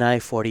like Mike and I,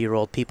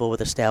 40-year-old people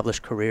with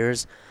established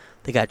careers.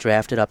 They got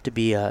drafted up to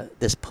be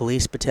this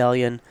police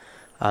battalion,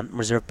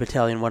 Reserve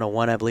Battalion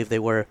 101, I believe they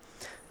were.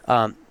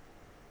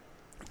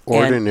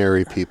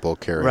 Ordinary people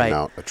carrying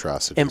out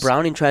atrocities. And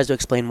Browning tries to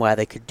explain why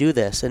they could do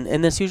this.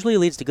 And this usually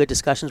leads to good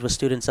discussions with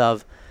students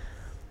of,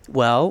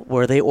 well,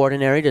 were they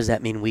ordinary? Does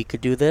that mean we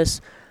could do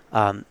this?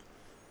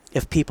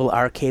 If people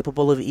are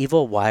capable of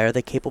evil, why are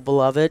they capable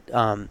of it?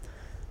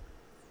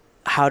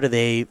 How do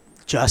they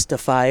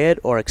justify it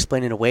or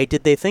explain it away?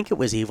 Did they think it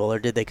was evil, or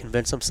did they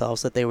convince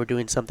themselves that they were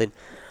doing something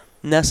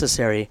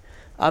necessary?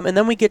 And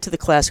then we get to the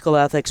classical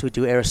ethics. We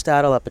do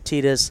Aristotle,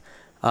 Epictetus,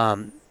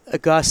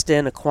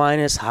 Augustine,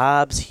 Aquinas,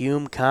 Hobbes,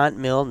 Hume, Kant,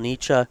 Mill,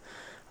 Nietzsche,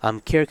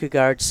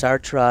 Kierkegaard,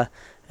 Sartre,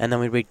 and then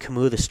we read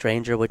Camus' The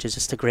Stranger, which is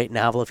just a great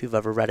novel if you've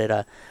ever read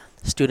it.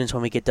 Students,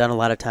 when we get done, a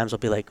lot of times will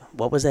be like,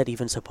 what was that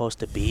even supposed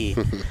to be?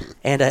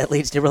 And it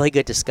leads to really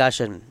good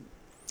discussion.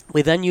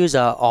 We then use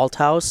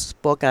Althaus'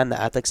 book on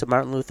the ethics of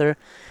Martin Luther,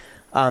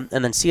 and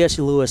then C.S.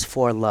 Lewis'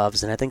 Four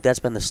Loves, and I think that's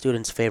been the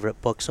students'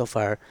 favorite book so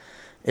far,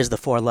 is The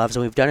Four Loves,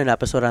 and we've done an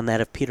episode on that.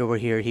 If Peter were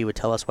here, he would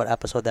tell us what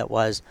episode that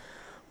was.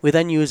 We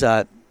then use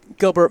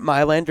Gilbert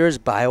Mylander's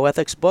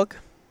bioethics book,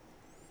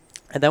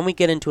 and then we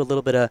get into a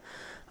little bit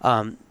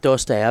of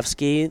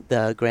Dostoevsky,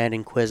 the Grand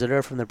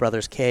Inquisitor from the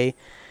Brothers K,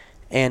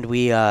 and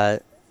we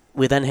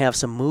then have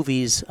some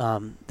movies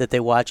that they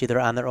watch either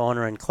on their own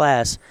or in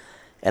class,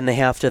 and they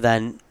have to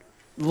then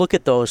look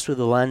at those through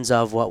the lens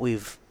of what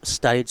we've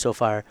studied so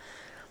far.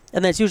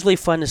 And that's usually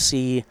fun to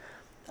see.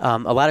 A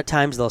lot of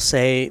times they'll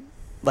say,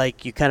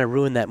 like, you kind of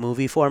ruined that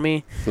movie for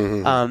me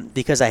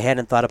because I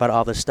hadn't thought about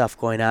all this stuff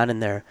going on in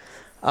there.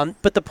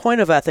 But the point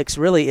of ethics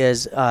really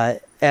is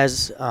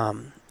as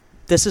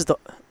this is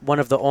one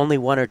of the only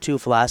one or two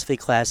philosophy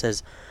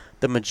classes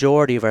the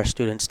majority of our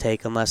students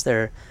take, unless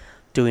they're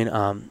doing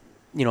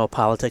a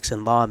politics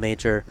and law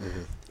major,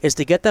 is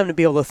to get them to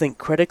be able to think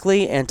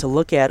critically and to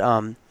look at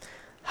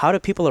how do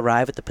people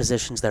arrive at the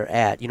positions they're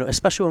at.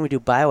 Especially when we do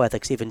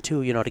bioethics, even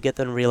too. To get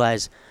them to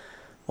realize,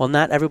 well,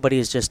 not everybody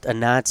is just a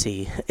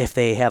Nazi if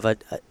they have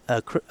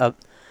a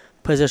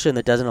position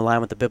that doesn't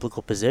align with the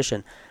biblical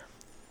position.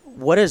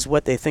 What is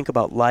what they think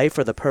about life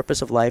or the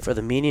purpose of life or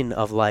the meaning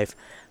of life?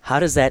 How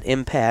does that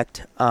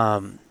impact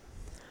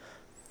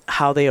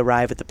how they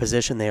arrive at the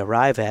position they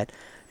arrive at?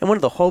 And one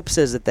of the hopes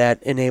is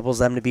that enables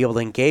them to be able to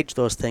engage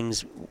those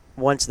things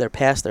once they're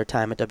past their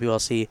time at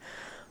WLC,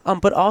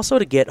 but also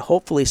to get,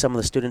 hopefully, some of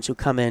the students who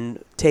come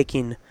in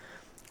taking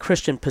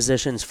Christian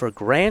positions for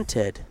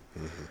granted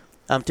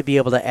to be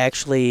able to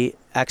actually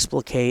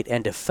explicate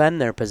and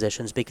defend their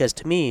positions. Because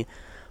to me,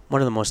 one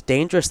of the most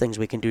dangerous things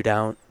we can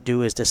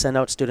do is to send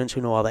out students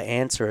who know all the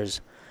answers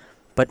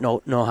but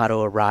know how to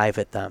arrive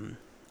at them.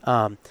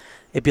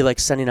 It'd be like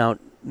sending out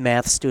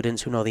math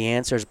students who know the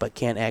answers but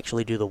can't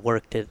actually do the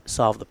work to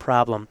solve the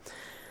problem.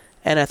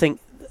 And I think,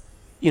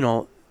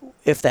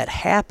 if that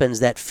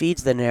happens, that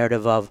feeds the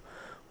narrative of,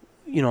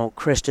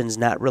 Christians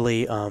not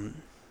really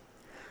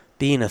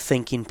being a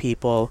thinking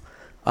people,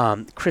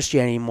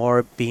 Christianity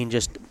more being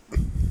just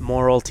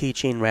moral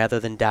teaching rather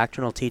than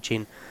doctrinal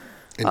teaching.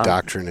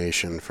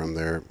 Indoctrination from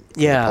the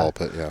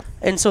pulpit, yeah.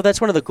 And so that's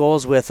one of the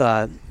goals with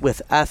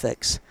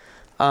ethics.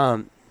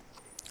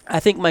 I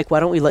think, Mike,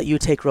 why don't we let you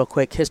take real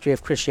quick history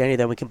of Christianity,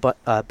 then we can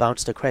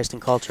bounce to Christ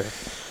and culture.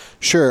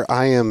 Sure.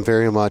 I am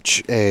very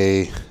much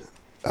a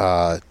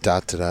kind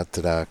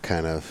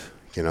of,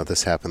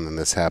 this happened and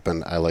this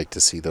happened. I like to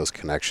see those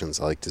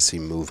connections. I like to see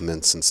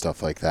movements and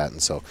stuff like that.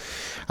 And so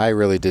I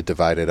really did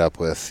divide it up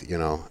with,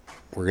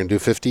 we're going to do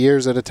 50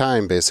 years at a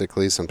time,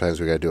 basically. Sometimes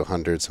we got to do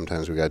 100.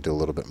 Sometimes we got to do a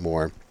little bit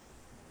more.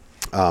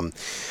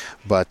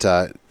 But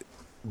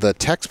the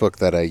textbook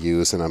that I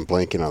use, and I'm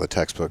blanking on the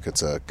textbook,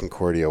 it's a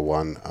Concordia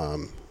one,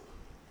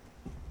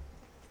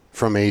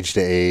 From Age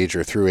to Age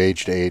or Through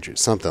Age to Age or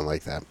something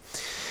like that.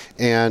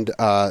 And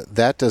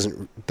that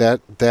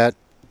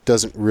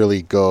doesn't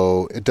really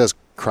go. It does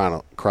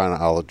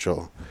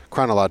chronological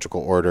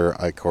order.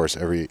 Of course,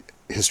 every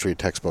history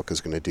textbook is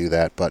going to do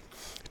that, but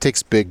it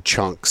takes big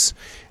chunks.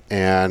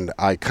 And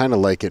I kind of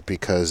like it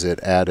because it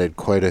added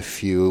quite a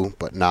few,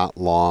 but not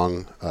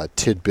long,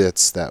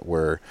 tidbits that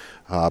were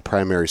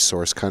primary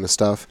source kind of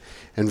stuff.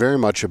 And very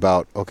much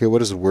about, okay, what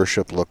does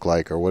worship look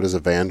like, or what does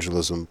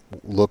evangelism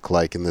look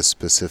like in this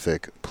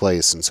specific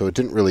place? And so it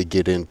didn't really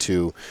get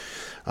into,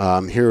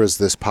 here was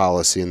this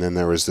policy, and then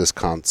there was this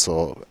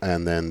council,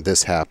 and then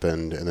this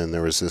happened, and then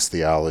there was this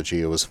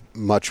theology. It was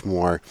much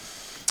more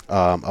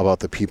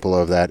about the people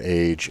of that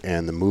age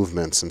and the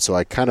movements. And so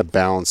I kind of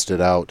balanced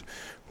it out,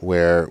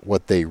 where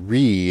what they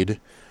read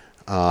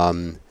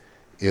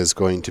is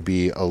going to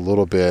be a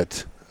little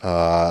bit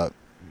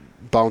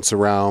bounce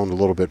around, a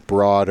little bit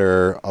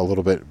broader, a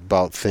little bit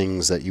about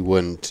things that you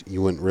wouldn't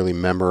really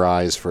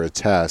memorize for a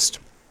test.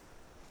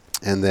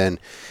 And then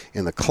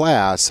in the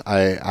class,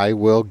 I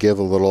will give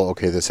a little,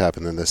 okay, this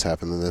happened, and this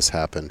happened, and this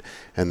happened,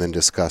 and then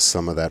discuss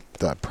some of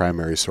that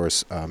primary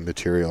source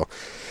material.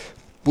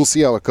 We'll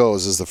see how it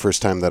goes. This is the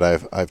first time that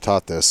I've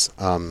taught this.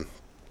 I'm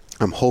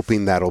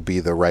hoping that'll be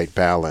the right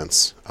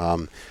balance.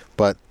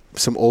 But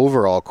some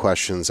overall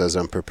questions as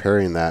I'm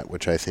preparing that,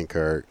 which I think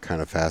are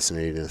kind of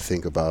fascinating to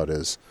think about,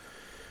 is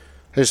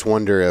I just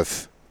wonder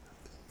if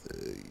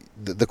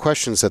the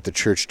questions that the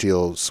church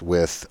deals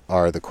with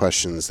are the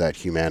questions that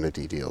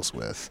humanity deals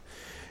with.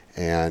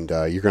 And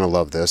you're going to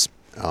love this,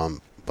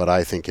 but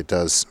I think it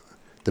does.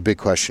 The big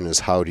question is,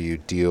 how do you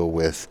deal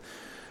with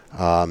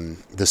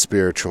the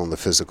spiritual and the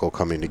physical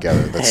coming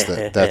together?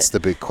 That's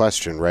the big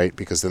question, right?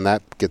 Because then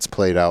that gets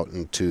played out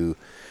into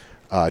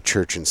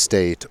church and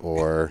state,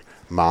 or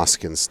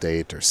mosque and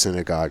state, or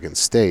synagogue and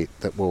state.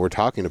 That what we're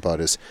talking about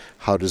is,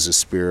 how does the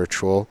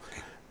spiritual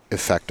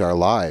affect our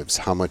lives?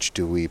 How much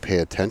do we pay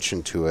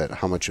attention to it?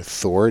 How much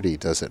authority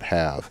does it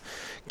have?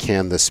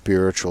 Can the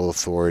spiritual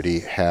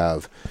authority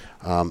have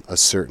a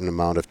certain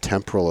amount of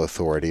temporal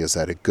authority? Is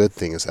that a good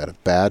thing? Is that a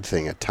bad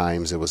thing? At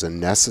times it was a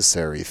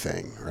necessary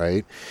thing,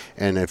 right?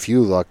 And if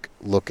you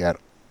look at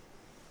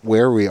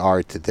where we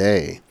are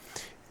today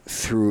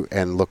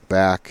and look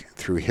back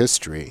through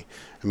history,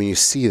 I mean, you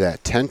see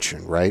that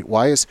tension, right?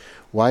 Why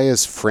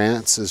is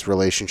France's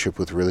relationship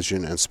with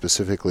religion, and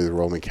specifically the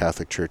Roman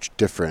Catholic Church,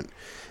 different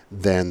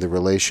than the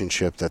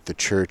relationship that the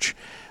church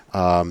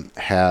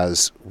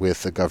has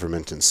with the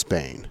government in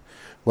Spain?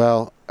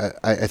 Well,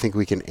 I think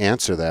we can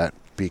answer that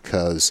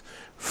because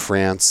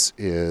France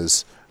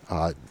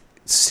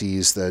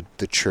sees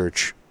the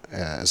church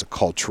as a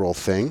cultural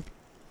thing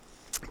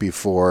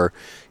before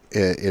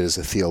it is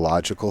a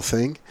theological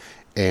thing,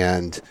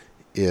 and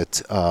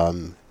it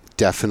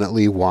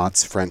definitely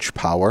wants French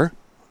power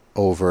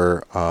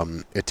over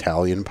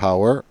Italian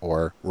power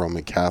or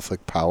Roman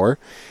Catholic power,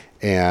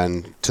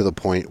 and to the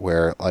point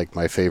where, like,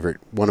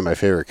 one of my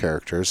favorite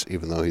characters,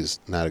 even though he's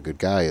not a good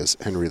guy, is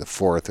Henry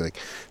IV. Like,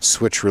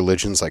 switch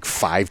religions like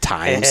 5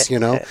 times,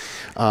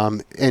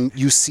 and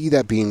you see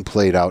that being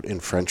played out in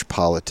French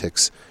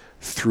politics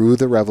through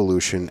the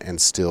revolution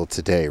and still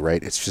today,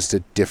 right? It's just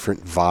a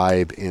different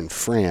vibe in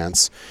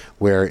France,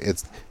 where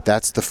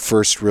that's the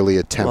first really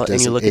attempt.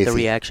 And you look at the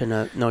reaction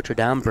of Notre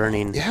Dame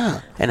burning,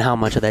 and how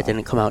much of that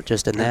didn't come out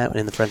just in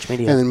the French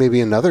media. And then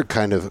maybe another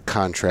kind of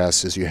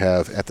contrast is you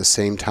have, at the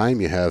same time,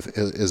 you have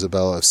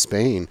Isabella of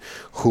Spain,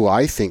 who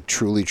I think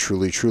truly,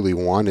 truly, truly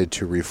wanted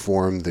to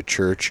reform the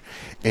church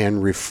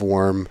and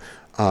reform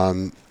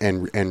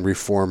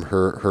reform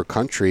her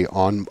country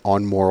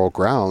on moral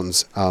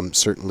grounds.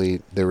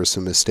 Certainly there were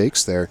some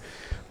mistakes there,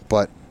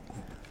 but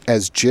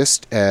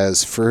just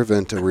as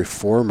fervent a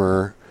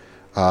reforming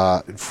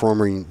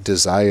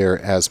desire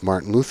as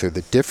Martin Luther.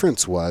 The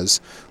difference was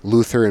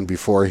Luther, and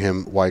before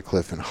him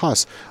Wycliffe and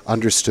Huss,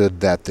 understood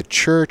that the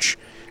church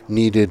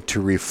needed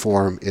to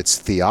reform its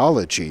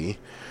theology,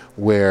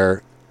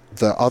 where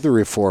the other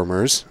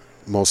reformers,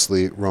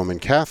 mostly Roman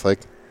Catholic,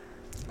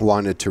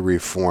 wanted to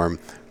reform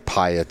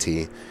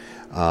piety,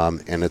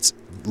 and it's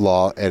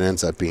law. It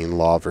ends up being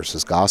law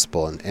versus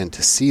gospel, and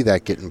to see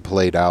that getting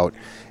played out,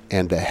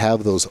 and to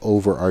have those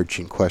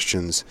overarching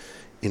questions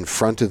in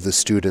front of the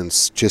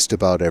students just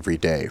about every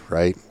day,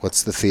 right?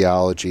 What's the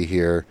theology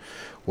here?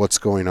 What's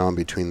going on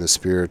between the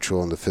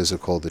spiritual and the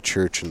physical, the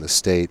church and the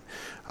state?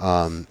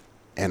 And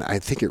I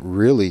think it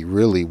really,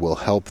 really will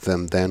help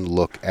them then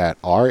look at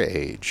our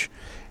age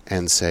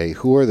and say,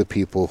 who are the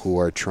people who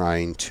are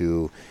trying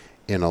to,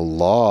 in a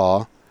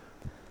law,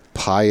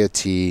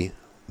 piety,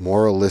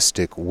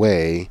 moralistic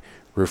way,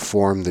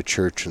 reform the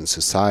church and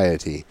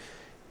society?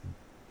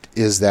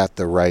 Is that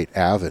the right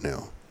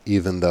avenue?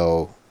 Even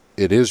though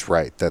it is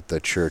right that the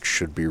church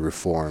should be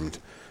reformed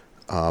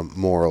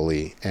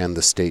morally, and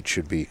the state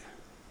should be,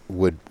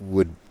 we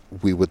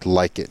would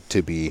like it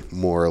to be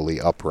morally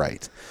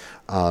upright.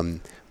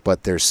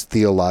 But there's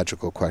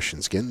theological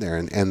questions getting there,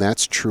 and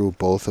that's true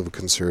both of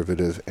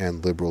conservative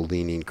and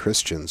liberal-leaning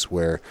Christians,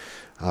 where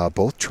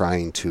both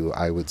trying to,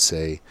 I would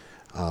say,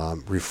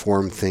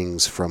 reform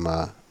things from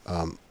a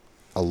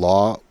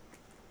law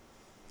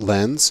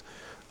lens,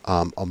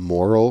 a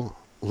moral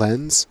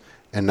lens,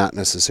 and not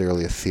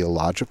necessarily a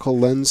theological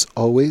lens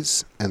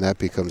always, and that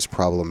becomes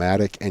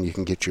problematic, and you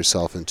can get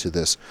yourself into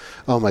this,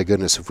 oh my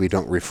goodness, if we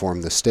don't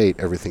reform the state,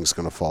 everything's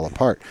going to fall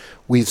apart.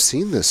 We've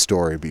seen this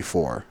story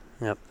before,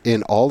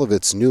 in all of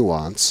its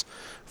nuance,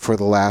 for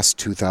the last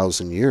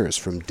 2,000 years,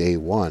 from day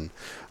one.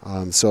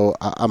 So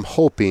I'm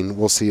hoping,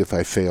 we'll see if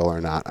I fail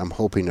or not, I'm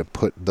hoping to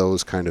put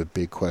those kind of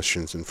big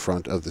questions in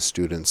front of the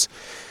students,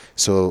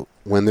 so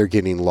when they're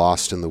getting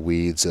lost in the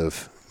weeds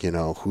of,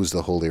 who's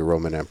the Holy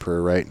Roman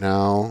Emperor right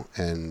now,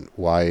 and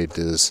why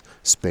does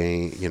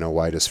Spain,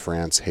 why does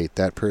France hate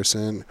that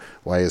person?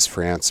 Why is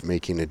France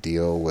making a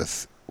deal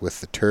with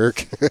the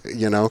Turk?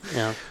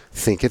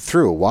 Think it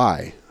through.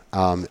 Why?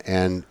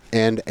 And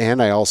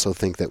I also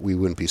think that we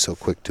wouldn't be so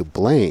quick to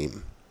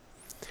blame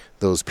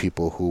those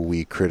people who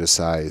we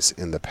criticize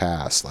in the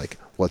past. Like,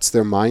 what's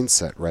their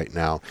mindset right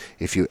now?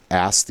 If you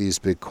ask these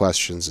big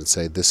questions and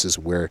say, this is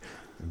where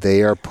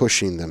they are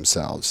pushing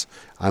themselves.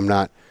 I'm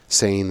not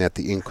saying that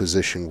the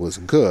Inquisition was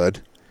good,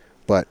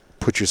 but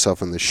put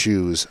yourself in the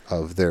shoes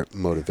of their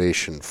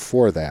motivation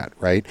for that,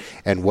 right?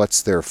 And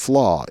what's their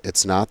flaw?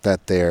 It's not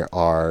that there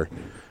are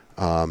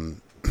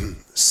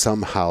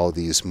somehow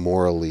these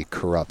morally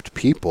corrupt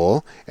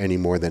people any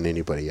more than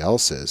anybody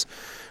else is,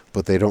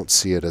 but they don't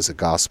see it as a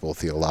gospel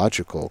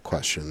theological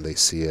question. They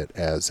see it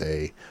as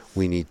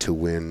we need to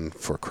win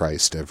for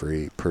Christ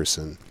every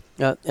person.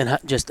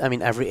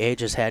 Every age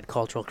has had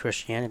cultural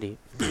Christianity.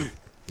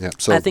 Yeah,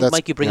 so I think,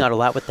 Mike, you bring out a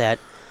lot with that,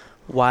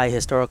 why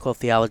historical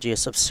theology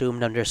is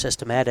subsumed under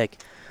systematic,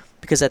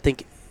 because I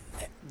think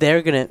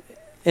they're going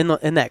to,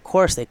 in that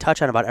course, they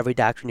touch on about every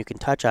doctrine you can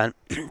touch on,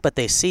 but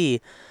they see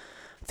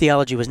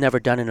theology was never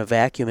done in a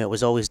vacuum. It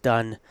was always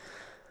done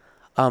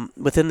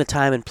within the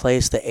time and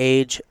place, the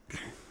age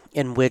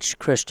in which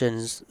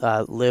Christians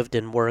lived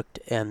and worked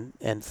and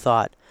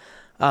thought.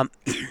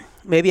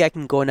 Maybe I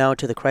can go now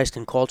to the Christ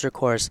and Culture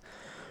course,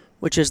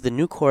 which is the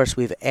new course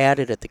we've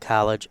added at the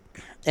college.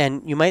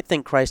 And you might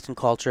think Christ and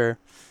Culture,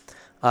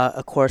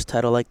 a course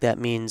title like that,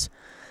 means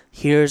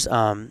here's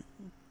a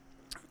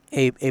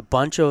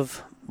bunch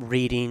of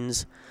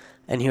readings,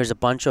 and here's a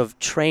bunch of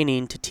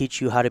training to teach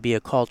you how to be a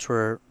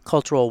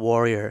cultural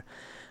warrior.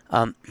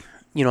 It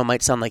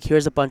might sound like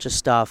here's a bunch of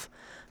stuff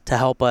to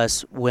help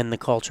us win the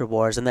culture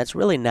wars, and that's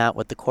really not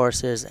what the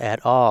course is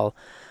at all.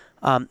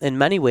 In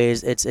many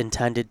ways, it's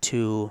intended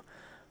to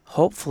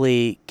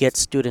hopefully get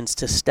students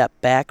to step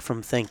back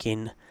from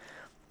thinking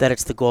that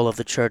it's the goal of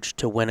the church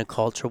to win a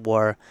culture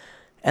war,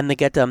 and to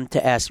get them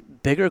to ask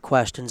bigger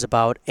questions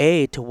about,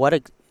 to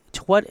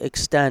what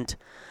extent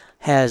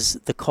has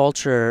the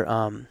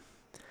culture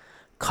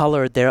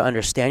colored their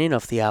understanding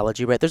of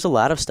theology, right? There's a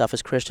lot of stuff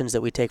as Christians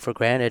that we take for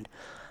granted,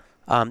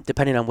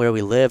 depending on where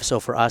we live. So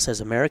for us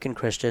as American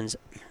Christians,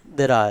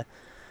 that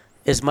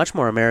is much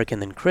more American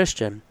than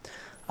Christian.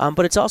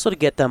 But it's also to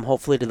get them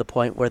hopefully to the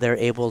point where they're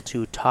able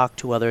to talk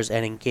to others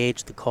and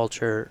engage the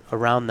culture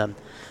around them.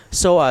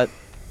 So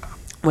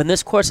when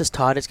this course is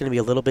taught, it's going to be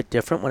a little bit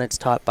different when it's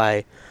taught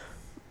by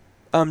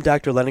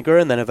Dr. Leniger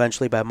and then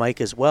eventually by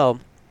Mike as well.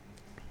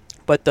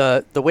 But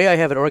the way I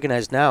have it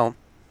organized now,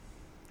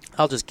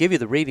 I'll just give you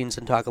the readings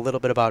and talk a little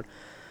bit about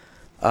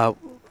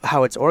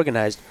how it's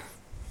organized.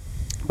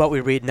 But we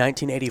read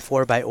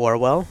 1984 by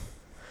Orwell.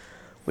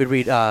 We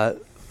read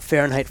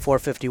Fahrenheit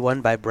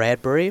 451 by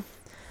Bradbury.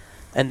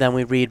 And then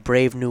we read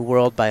Brave New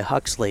World by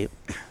Huxley.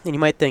 And you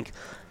might think,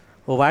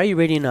 well, why are you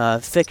reading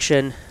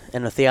fiction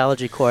and a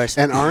theology course?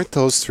 And aren't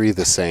those three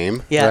the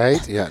same? Yeah.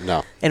 Right? Yeah,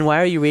 no. And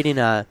why are you reading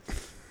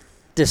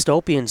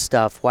dystopian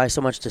stuff? Why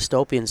so much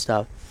dystopian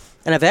stuff?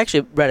 And I've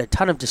actually read a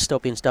ton of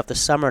dystopian stuff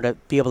this summer to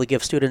be able to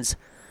give students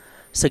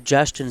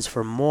suggestions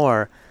for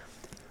more.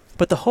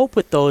 But the hope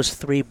with those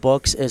three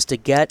books is to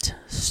get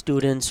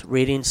students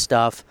reading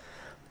stuff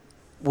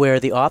where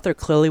the author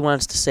clearly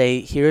wants to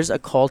say, here's a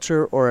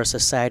culture or a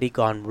society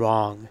gone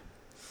wrong.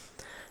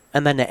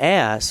 And then to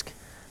ask,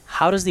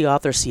 how does the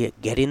author see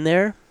it getting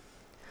there?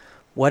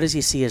 What does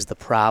he see as the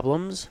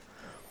problems?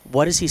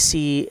 What does he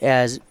see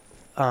as,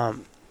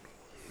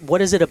 what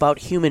is it about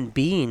human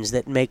beings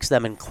that makes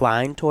them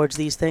inclined towards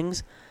these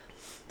things?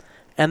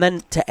 And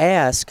then to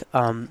ask,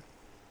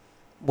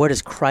 where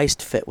does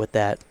Christ fit with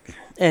that?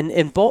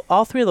 And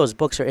all three of those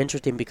books are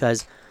interesting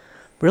because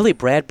really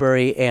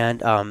Bradbury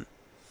and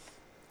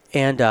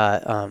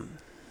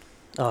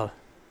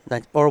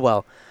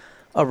Orwell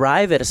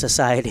arrive at a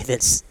society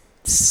that's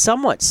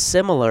somewhat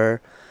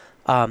similar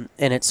in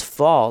its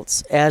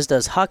faults, as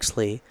does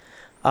Huxley,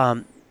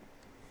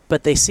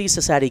 but they see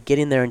society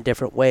getting there in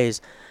different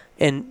ways.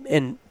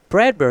 In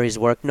Bradbury's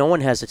work, no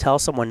one has to tell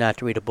someone not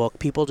to read a book.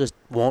 People just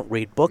won't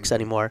read books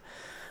anymore.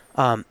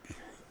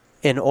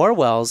 In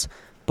Orwell's,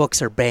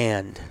 books are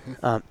banned.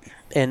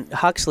 In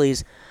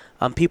Huxley's,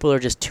 people are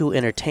just too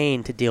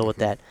entertained to deal with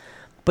that.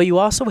 But you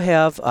also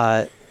have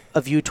a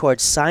view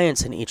towards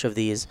science in each of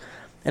these.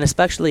 And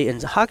especially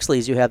in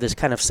Huxley's, you have this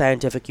kind of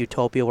scientific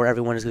utopia where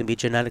everyone is going to be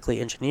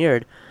genetically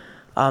engineered.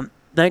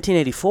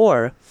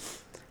 1984,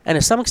 and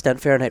to some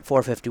extent Fahrenheit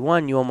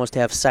 451, you almost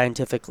have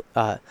scientific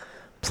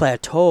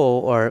plateau,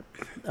 or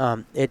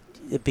it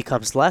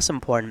becomes less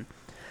important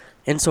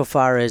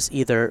insofar as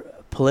either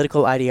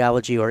political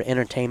ideology or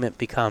entertainment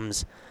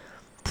becomes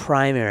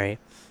primary.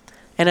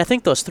 And I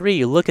think those three,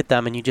 you look at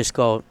them and you just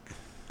go,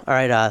 all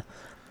right,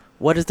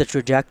 what is the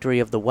trajectory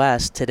of the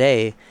West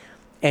today?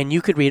 And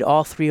you could read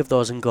all three of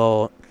those and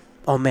go,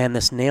 oh man,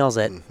 this nails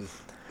it.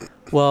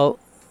 Well,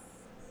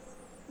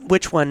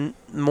 which one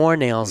more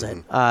nails it?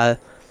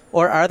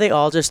 Or are they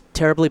all just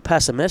terribly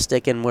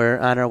pessimistic and we're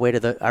on our way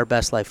to our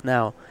best life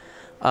now?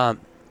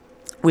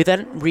 We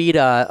then read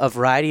a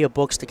variety of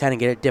books to kind of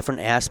get at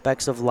different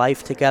aspects of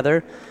life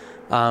together.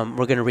 We're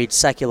going to read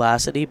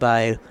Seculosity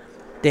by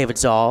David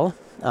Zoll,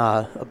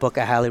 a book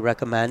I highly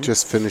recommend.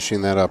 Just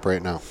finishing that up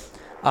right now.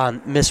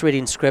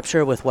 Misreading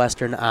Scripture with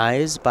Western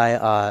Eyes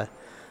by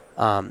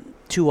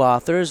two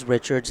authors,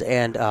 Richards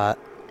and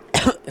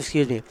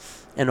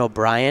and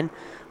O'Brien.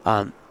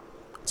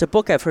 It's a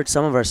book I've heard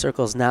some of our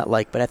circles not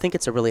like, but I think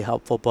it's a really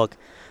helpful book.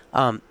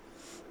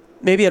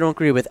 Maybe I don't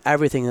agree with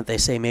everything that they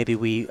say. Maybe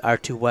we are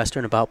too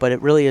Western about, but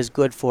it really is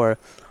good for,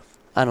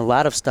 on a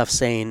lot of stuff,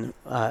 saying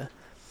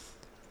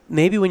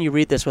maybe when you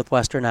read this with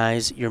Western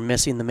eyes, you're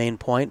missing the main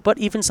point. But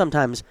even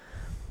sometimes,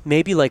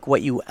 maybe like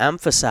what you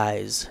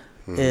emphasize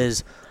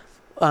is,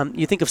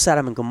 you think of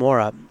Sodom and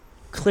Gomorrah.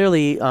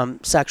 Clearly,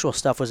 sexual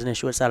stuff was an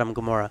issue at Sodom and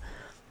Gomorrah,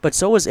 but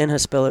so was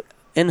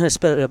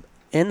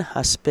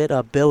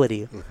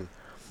inhospitability.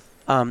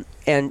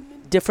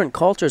 And different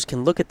cultures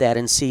can look at that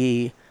and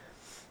see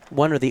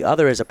one or the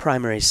other as a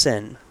primary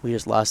sin. We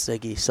just lost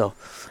Ziggy, so.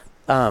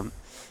 But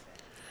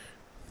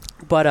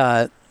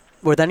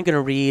we're then going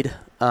to read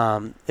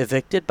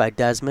Evicted by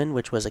Desmond,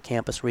 which was a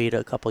campus read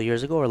a couple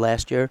years ago or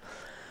last year,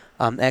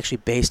 actually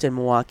based in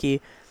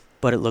Milwaukee,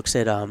 but it looks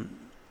at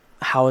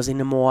housing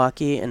in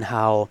Milwaukee and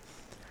how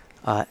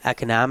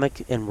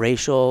economic and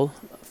racial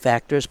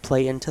factors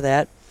play into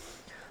that.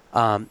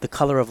 The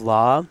Color of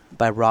Law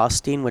by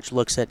Rothstein, which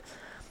looks at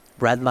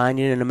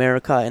redlining in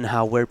America and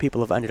how where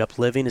people have ended up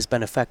living has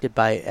been affected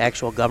by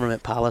actual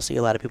government policy.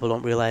 A lot of people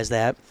don't realize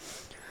that.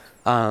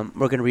 We're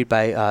going to read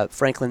by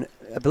Franklin,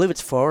 I believe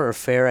it's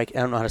Fair, I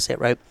don't know how to say it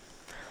right.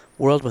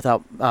 World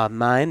Without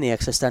Mind, The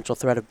Existential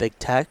Threat of Big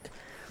Tech.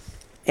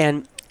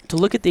 And to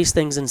look at these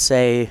things and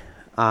say,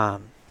 to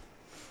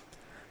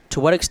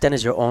what extent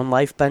has your own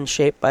life been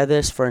shaped by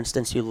this? For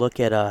instance, you look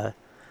at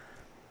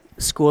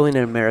schooling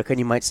in America and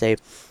you might say,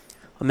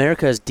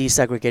 America is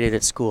desegregated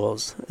at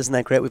schools. Isn't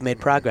that great? We've made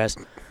progress.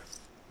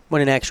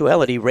 When in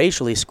actuality,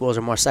 racially, schools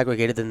are more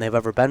segregated than they've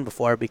ever been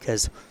before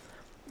because,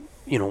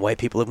 white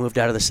people have moved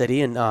out of the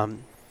city and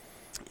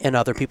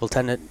other people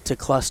tend to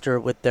cluster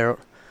with their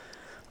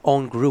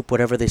own group,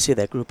 whatever they see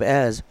that group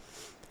as.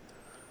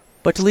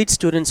 But to lead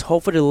students,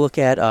 hopefully to look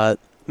at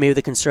maybe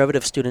the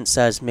conservative student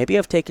says, maybe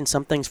I've taken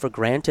some things for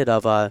granted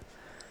of,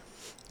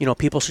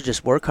 people should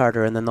just work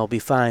harder and then they'll be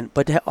fine.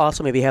 But to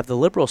also maybe have the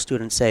liberal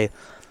student say,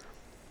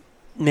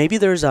 maybe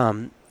there's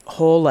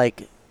whole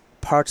like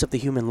parts of the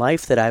human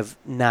life that I've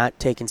not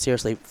taken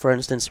seriously. For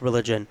instance,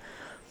 religion,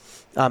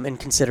 and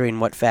considering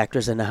what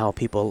factors into how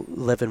people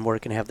live and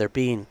work and have their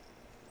being.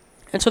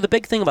 And so the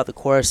big thing about the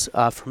course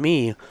for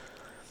me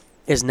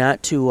is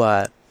not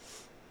to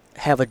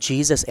have a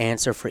Jesus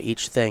answer for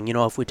each thing.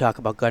 If we talk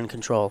about gun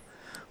control,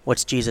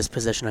 what's Jesus'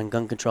 position on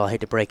gun control? I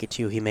hate to break it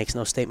to you, he makes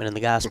no statement in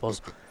the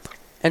Gospels.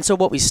 And so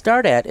what we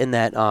start at in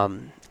that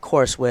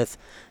course with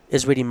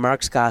is reading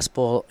Mark's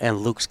Gospel and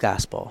Luke's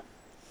Gospel.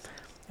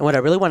 And what I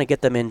really want to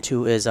get them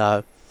into is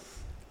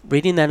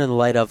reading that in the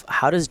light of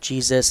how does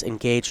Jesus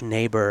engage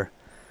neighbor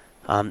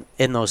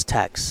in those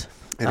texts.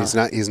 And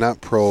he's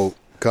not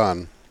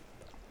pro-gun,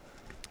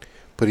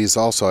 but he's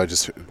also, I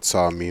just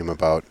saw a meme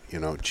about,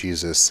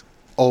 Jesus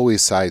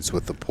always sides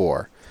with the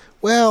poor.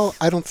 Well,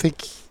 I don't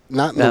think,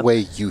 not in the way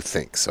you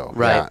think so.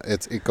 Right. Yeah,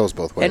 it goes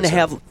both ways.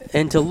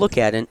 And to look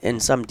at in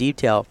some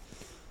detail,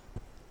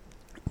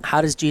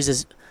 how does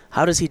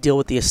he deal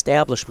with the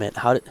establishment?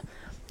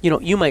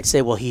 You might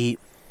say, well,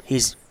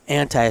 he's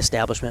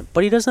anti-establishment,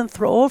 but he doesn't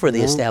throw over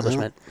the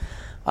establishment.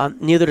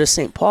 Neither does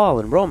St. Paul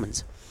in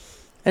Romans.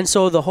 And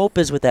so the hope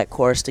is with that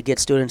course to get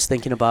students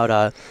thinking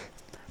about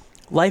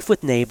life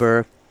with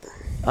neighbor,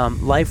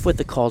 life with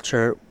the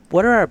culture.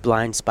 What are our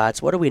blind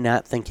spots? What are we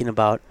not thinking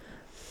about?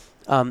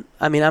 I'm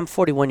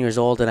 41 years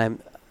old, and I'm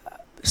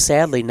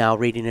sadly now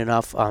reading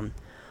enough,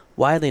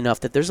 widely enough,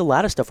 that there's a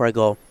lot of stuff where I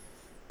go,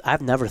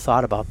 I've never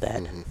thought about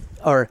that. Mm-hmm.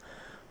 Or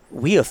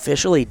we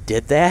officially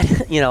did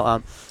that,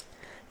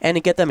 and to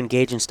get them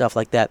engaged in stuff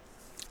like that.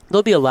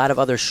 There'll be a lot of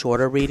other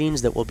shorter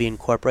readings that will be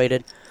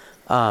incorporated.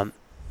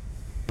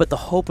 But the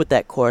hope with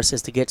that course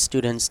is to get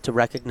students to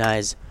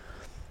recognize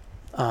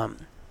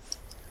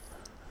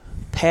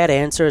pat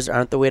answers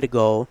aren't the way to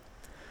go,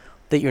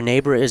 that your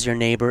neighbor is your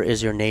neighbor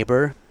is your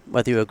neighbor,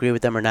 whether you agree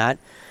with them or not,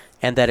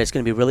 and that it's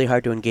going to be really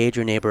hard to engage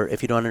your neighbor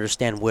if you don't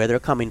understand where they're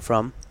coming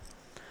from,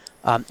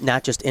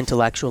 not just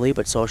intellectually,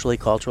 but socially,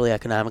 culturally,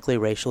 economically,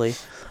 racially,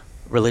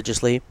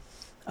 religiously.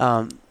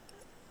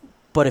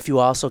 But if you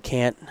also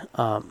can't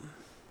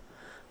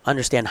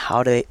understand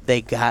how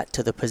they got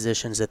to the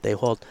positions that they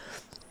hold.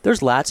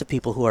 There's lots of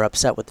people who are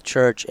upset with the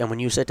church, and when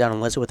you sit down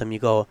and listen with them, you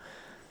go,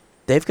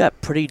 they've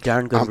got pretty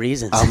darn good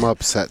reasons. I'm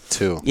upset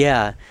too.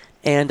 Yeah.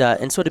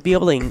 And so to be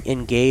able to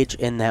engage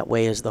in that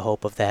way is the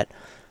hope of that.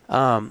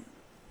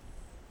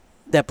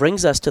 That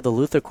brings us to the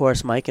Luther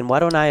course, Mike, and why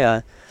don't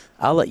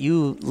I'll let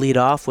you lead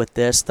off with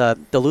this. The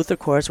Luther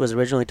course was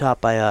originally taught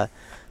by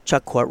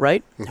Chuck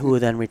Courtwright, who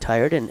then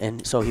retired,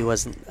 and so he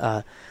wasn't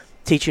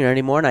teaching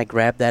anymore, and I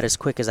grabbed that as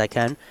quick as I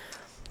can.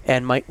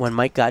 And when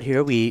Mike got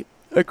here, we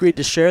agreed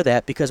to share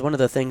that because one of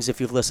the things,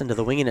 if you've listened to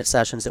the Winging It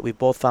sessions that we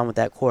both found with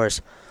that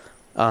course,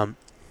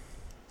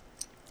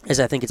 is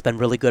I think it's been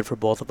really good for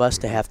both of us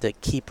to have to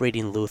keep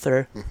reading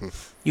Luther. Mm-hmm.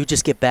 You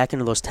just get back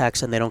into those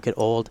texts and they don't get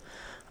old.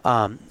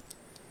 The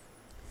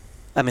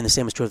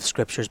same is true of the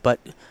scriptures, but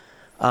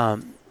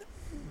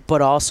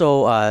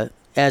also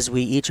as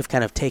we each have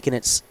kind of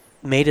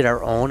made it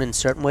our own in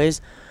certain ways,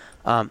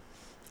 I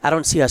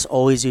don't see us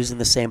always using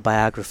the same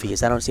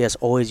biographies. I don't see us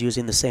always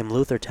using the same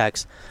Luther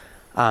text.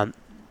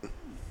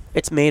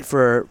 It's made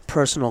for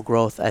personal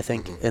growth, I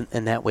think,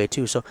 in that way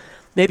too. So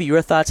maybe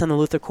your thoughts on the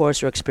Luther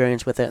course, your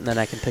experience with it, and then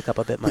I can pick up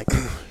a bit, Mike.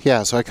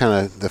 Yeah, so I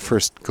the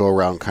first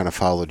go-around kind of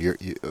followed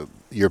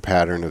your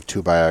pattern of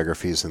 2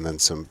 biographies and then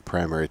some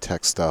primary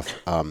text stuff.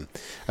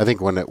 I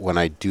think when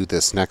I do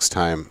this next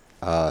time,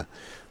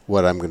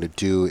 what I'm going to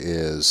do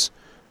is,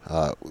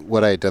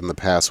 what I had done in the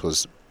past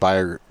was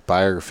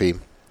biography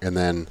and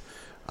then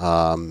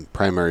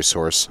primary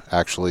source,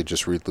 actually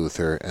just read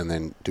Luther and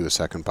then do a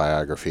second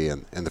biography.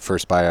 And the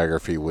first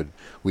biography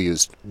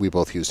we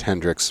both used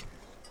Hendricks.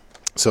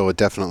 So it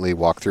definitely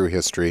walk through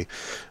history,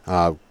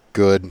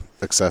 good,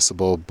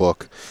 accessible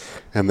book.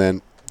 And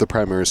then the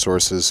primary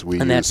sources we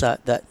used. And that's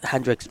that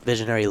Hendricks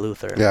Visionary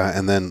Luther. Yeah,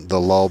 and then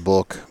the Lull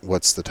book,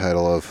 what's the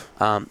title of?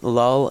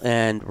 Lull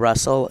and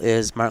Russell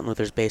is Martin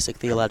Luther's Basic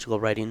Theological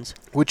Writings.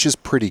 Which is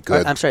pretty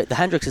good. I'm sorry, the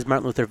Hendricks is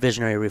Martin Luther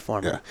Visionary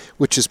Reformer. Yeah,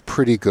 which is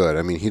pretty good.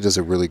 I mean, he does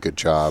a really good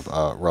job,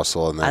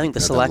 Russell. And then, I think the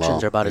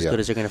selections are about as good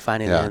as you're going to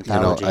find in an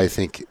anthology. I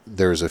think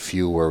there's a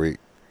few where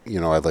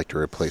I'd like to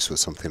replace with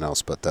something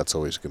else, but that's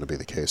always going to be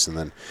the case. And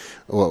then,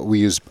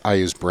 I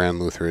use Brand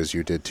Luther as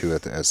you did too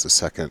as the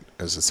second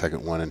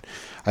one. And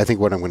I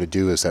think what I'm going to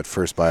do is that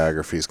first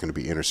biography is going to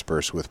be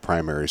interspersed with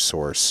primary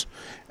source,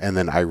 and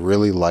then I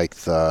really like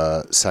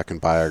the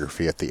second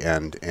biography at the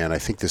end. And I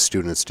think the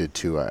students did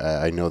too.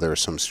 I know there are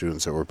some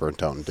students that were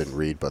burnt out and didn't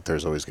read, but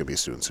there's always going to be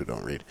students who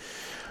don't read.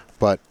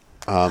 But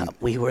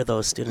we were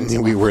those students.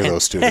 We were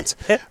those students,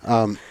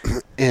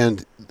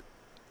 and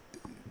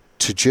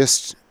to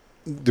just.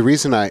 The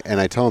reason I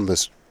tell them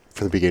this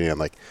from the beginning, I'm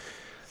like,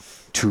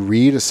 to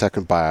read a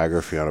second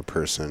biography on a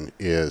person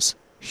is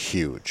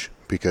huge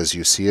because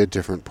you see a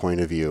different point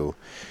of view.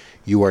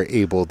 You are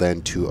able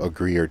then to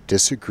agree or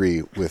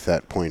disagree with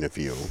that point of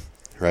view,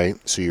 right?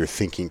 So you're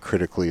thinking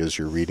critically as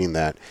you're reading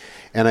that.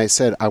 And I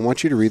said, I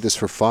want you to read this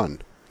for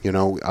fun.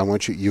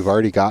 You've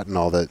already gotten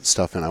all that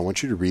stuff, and I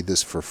want you to read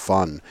this for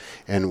fun.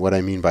 And what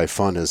I mean by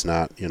fun is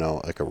not,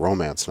 like a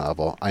romance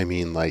novel. I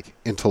mean, like,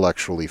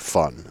 intellectually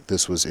fun.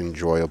 This was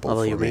enjoyable for me.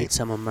 Although you read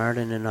some of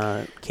Martin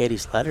and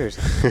Katie's letters.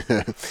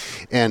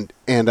 and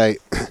I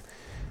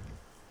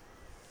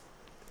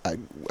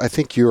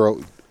think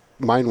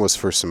mine was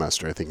first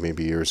semester. I think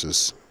maybe yours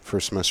is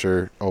first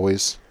semester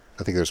always.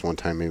 I think there's one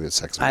time maybe it's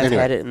second semester.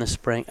 I've had it in the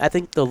spring. I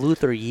think the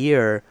Luther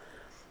year,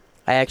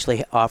 I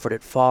actually offered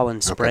it fall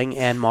and spring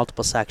and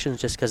multiple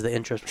sections just because the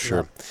interest was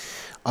sure.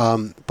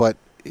 up. But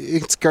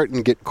it's starting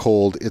to get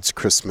cold. It's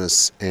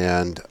Christmas,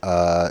 and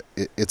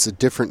it's a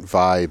different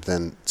vibe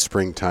than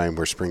springtime,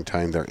 where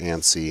springtime they're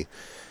antsy.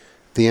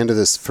 The end of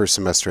this first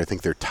semester, I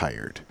think they're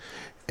tired.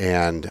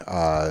 And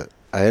I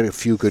had a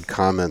few good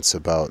comments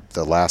about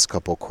the last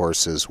couple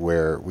courses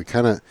where we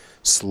kind of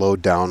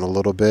slowed down a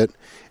little bit.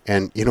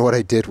 And you know what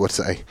I did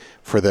was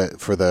for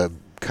the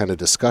kind of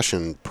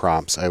discussion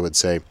prompts, I would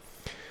say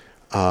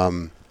I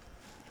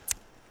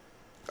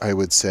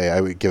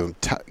would give them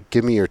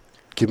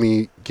give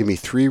me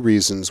 3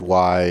 reasons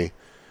why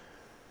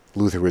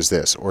Luther was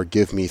this, or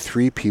give me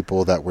 3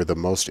 people that were the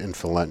most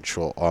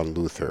influential on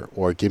Luther,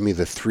 or give me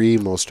the 3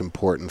 most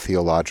important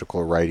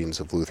theological writings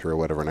of Luther or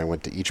whatever. And I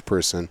went to each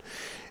person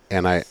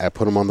and I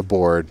put them on the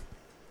board,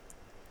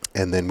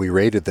 and then we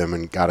rated them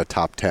and got a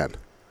top 10.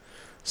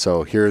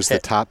 So here's the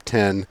top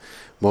 10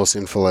 most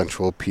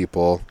influential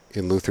people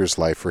in Luther's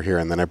life were here.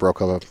 And then I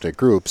broke up into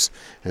groups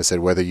and said,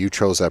 whether you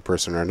chose that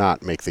person or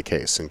not, make the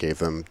case, and gave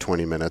them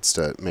 20 minutes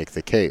to make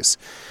the case.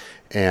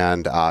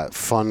 And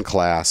fun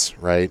class,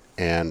 right?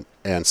 And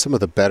some of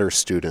the better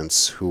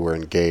students who were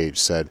engaged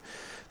said,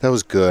 that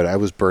was good. I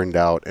was burned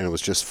out, and it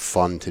was just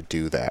fun to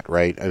do that,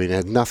 right? I mean, it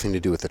had nothing to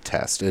do with the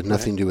test. It had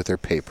nothing to do with their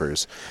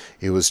papers.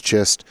 It was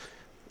just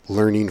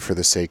learning for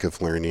the sake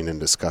of learning and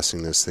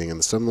discussing this thing.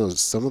 And some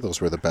of those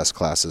were the best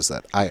classes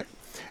that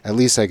at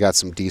least I got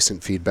some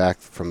decent feedback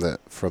from the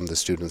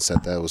students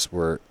that those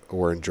were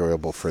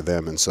enjoyable for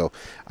them. And so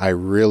I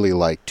really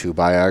liked 2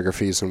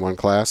 biographies in one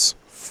class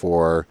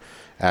for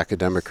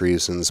academic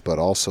reasons, but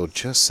also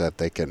just that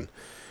they can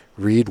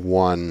read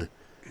one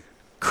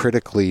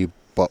critically,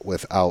 but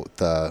without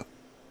the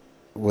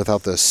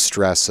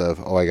stress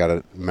of, I got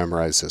to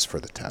memorize this for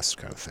the test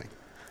kind of thing.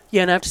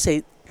 Yeah, and I have to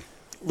say,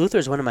 Luther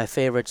is one of my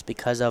favorites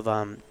because of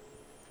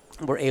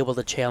we're able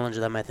to challenge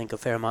them, I think, a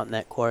fair amount in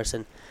that course.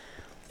 And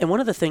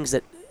one of the things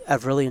that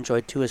I've really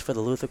enjoyed, too, is for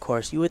the Luther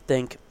course, you would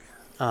think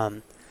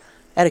at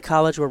a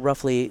college where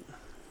roughly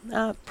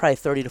probably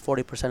 30 to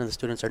 40% of the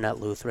students are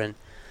not Lutheran.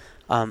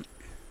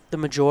 The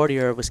majority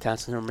are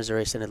Wisconsin or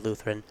Missouri Synod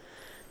Lutheran.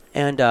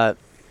 And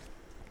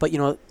but,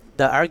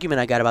 the argument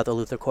I got about the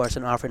Luther course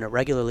and offering it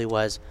regularly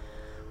was,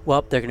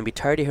 well, they're going to be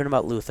tired of hearing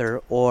about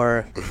Luther,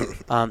 or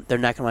they're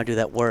not going to want to do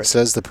that work.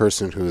 Says the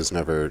person who has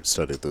never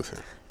studied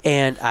Luther.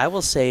 And I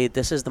will say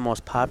this is the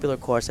most popular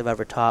course I've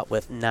ever taught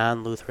with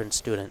non-Lutheran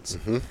students.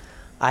 Mm-hmm.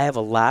 I have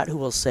a lot who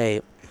will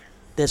say,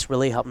 this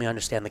really helped me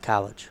understand the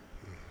college.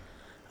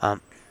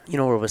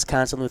 We're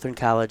Wisconsin Lutheran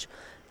College,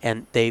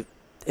 and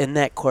in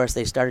that course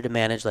they started to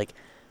manage, like,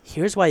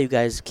 here's why you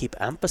guys keep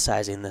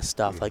emphasizing this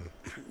stuff. Mm-hmm. Like,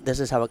 this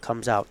is how it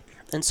comes out.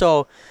 And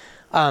so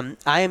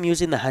I am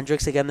using the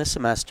Hendricks again this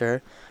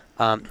semester,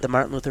 the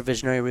Martin Luther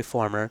Visionary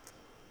Reformer.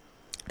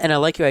 And I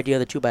like your idea of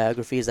the 2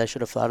 biographies. I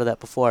should have thought of that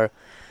before.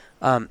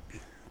 But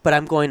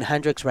I'm going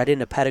Hendricks right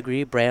into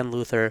Pedigree, Brand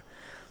Luther,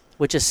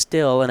 which is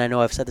still, and I know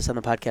I've said this on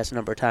the podcast a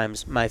number of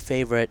times, my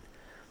favorite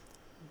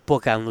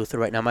book on Luther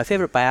right now. My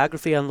favorite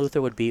biography on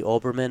Luther would be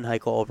Oberman,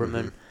 Heiko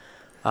Oberman,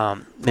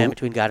 Man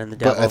Between God and the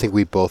Devil. But I think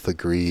we both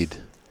agreed.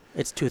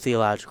 It's too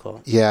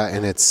theological. Yeah,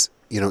 and it's,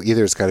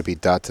 either it's got to be ...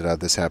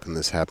 this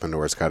happened,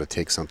 or it's got to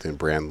take something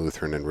brand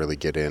Lutheran and really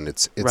get in.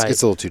 It's right.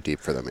 It's a little too deep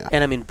for them, yeah.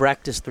 And I mean,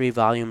 Brecht is 3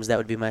 volumes. That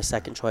would be my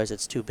second choice.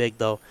 It's too big,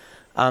 though.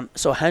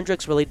 So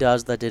Hendricks really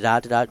does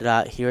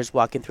the here's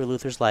walking through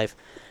Luther's life.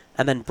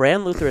 And then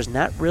Brand Luther is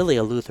not really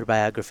a Luther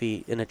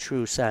biography in a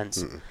true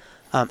sense.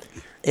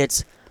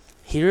 It's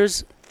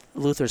here's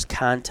Luther's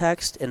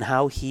context and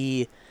how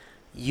he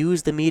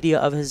used the media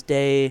of his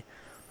day,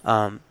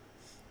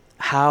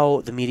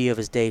 how the media of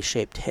his day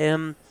shaped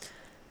him.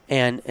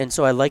 And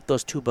so I like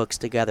those 2 books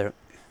together.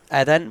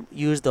 I then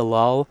used the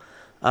lull.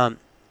 And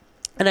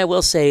I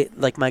will say,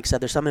 like Mike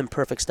said, there's some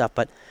imperfect stuff,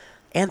 but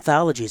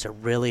anthologies are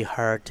really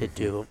hard to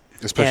do.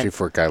 Especially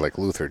for a guy like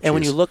Luther. And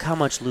when you look how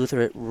much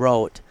Luther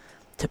wrote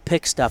to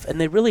pick stuff, and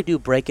they really do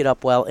break it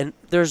up well. And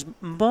there's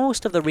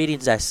most of the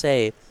readings I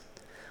say,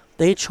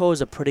 they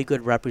chose a pretty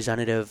good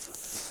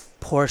representative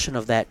portion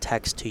of that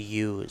text to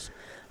use.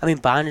 I mean,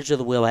 Bondage of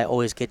the Will I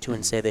always get to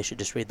and say they should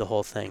just read the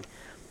whole thing.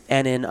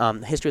 And in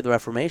History of the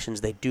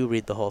Reformations, they do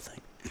read the whole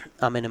thing.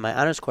 And in my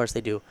honors course,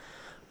 they do.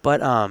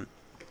 But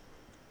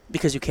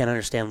because you can't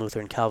understand Luther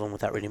and Calvin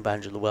without reading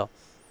Bondage of the Will.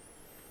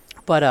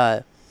 But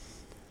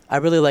I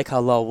really like how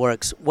law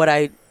works. What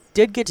I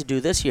did get to do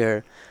this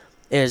year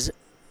is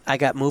I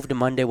got moved to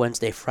Monday,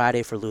 Wednesday,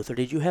 Friday for Luther.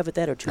 Did you have it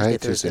that or Tuesday,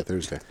 Thursday? Tuesday,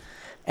 Thursday.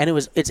 And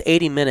it's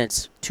 80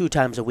 minutes 2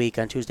 times a week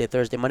on Tuesday,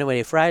 Thursday, Monday,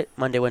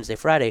 Wednesday,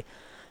 Friday.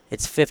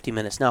 It's 50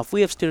 minutes. Now, if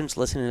we have students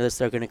listening to this,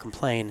 they're going to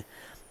complain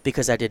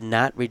because I did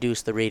not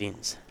reduce the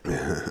readings.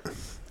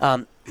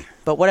 But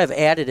what I've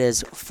added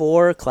is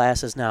 4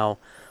 classes now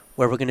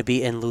where we're going to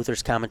be in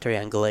Luther's commentary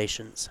on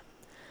Galatians.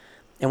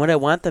 And what I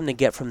want them to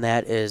get from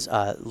that is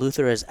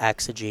Luther as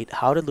exegete.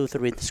 How did Luther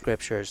read the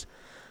scriptures?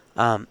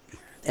 And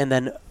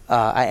then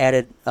I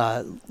added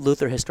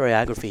Luther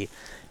historiography.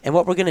 And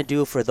what we're going to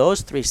do for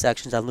those 3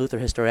 sections on Luther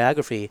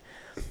historiography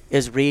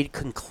is read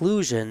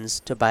conclusions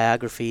to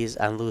biographies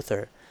on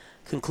Luther.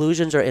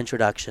 Conclusions or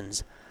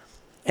introductions.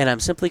 And I'm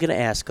simply going to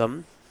ask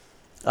them,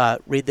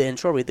 read the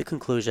intro, read the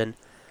conclusion.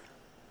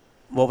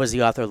 What was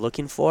the author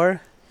looking for?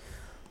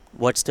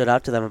 What stood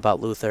out to them about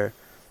Luther?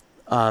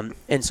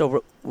 And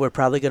so we're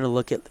probably going to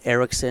look at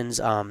Erickson's,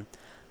 kind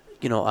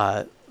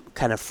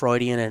of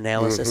Freudian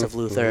analysis of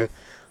Luther.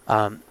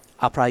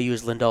 I'll probably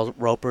use Lyndall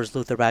Roper's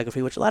Luther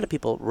biography, which a lot of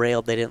people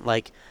railed they didn't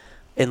like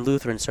in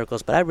Lutheran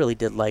circles, but I really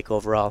did like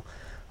overall.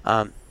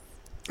 And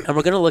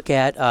we're going to look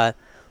at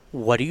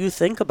what do you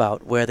think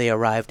about where they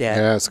arrived at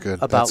that's good.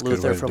 about That's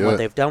Luther from what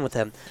they've done with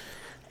him.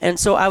 And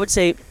so I would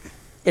say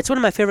it's one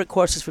of my favorite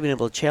courses for being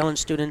able to challenge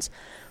students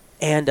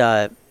and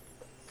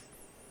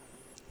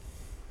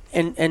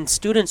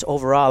students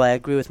overall. I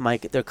agree with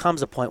Mike. There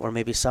comes a point where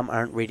maybe some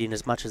aren't reading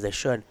as much as they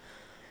should,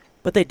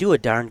 but they do a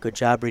darn good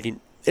job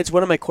reading. It's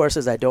one of my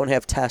courses I don't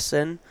have tests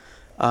in.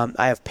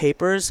 I have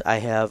papers. I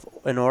have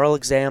an oral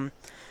exam.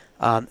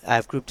 I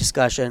have group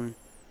discussion.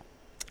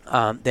 They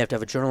have to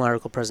have a journal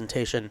article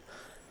presentation.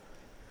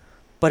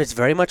 But it's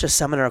very much a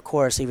seminar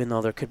course, even though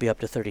there could be up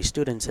to 30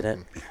 students in it,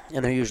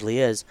 and there usually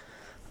is.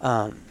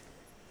 And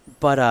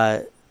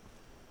a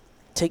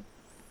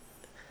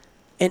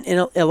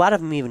lot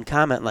of them even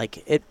comment,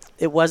 like, it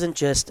wasn't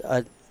just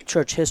a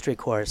church history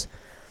course.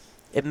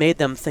 It made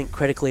them think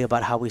critically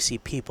about how we see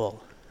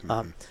people.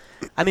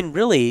 I mean,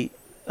 really,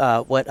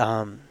 what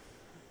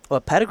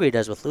Pedigree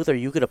does with Luther,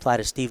 you could apply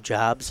to Steve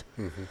Jobs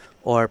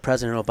or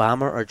President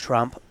Obama or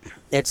Trump.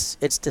 It's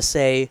to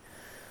say,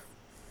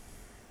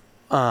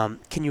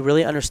 can you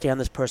really understand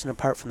this person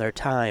apart from their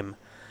time?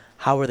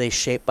 How were they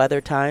shaped by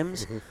their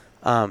times?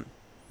 And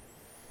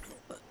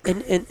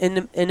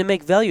to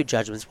make value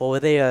judgments. Well, were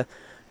they a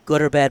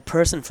good or bad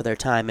person for their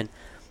time? And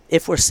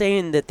if we're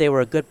saying that they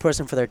were a good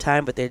person for their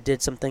time, but they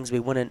did some things we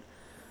wouldn't,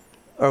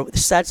 or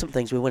said some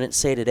things we wouldn't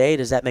say today,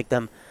 does that make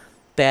them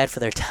bad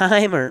for their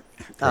time? Or,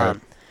 Right.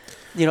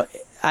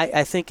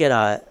 I think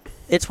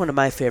it's one of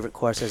my favorite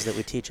courses that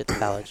we teach at the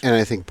college. And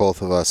I think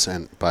both of us,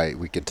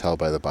 we could tell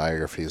by the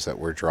biographies that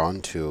we're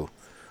drawn to,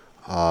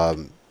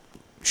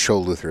 show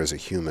Luther as a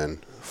human,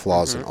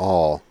 flaws and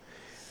all,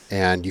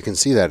 and you can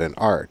see that in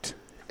art.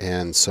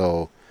 And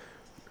so,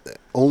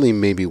 only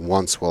maybe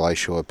once will I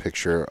show a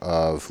picture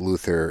of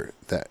Luther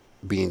that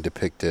being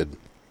depicted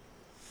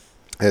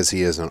as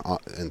he is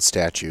in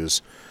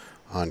statues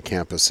on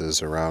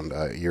campuses around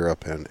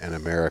Europe and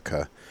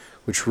America,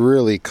 which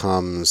really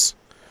comes,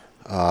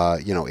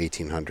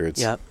 1800s,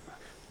 Yep.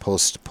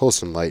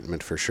 post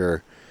Enlightenment for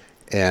sure,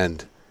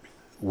 and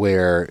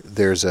where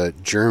there's a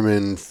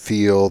German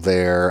feel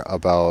there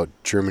about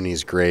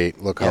Germany's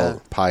great. Look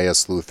how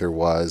pious Luther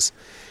was.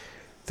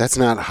 That's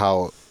not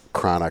how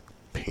Cranach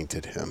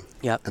painted him.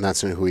 Yep. And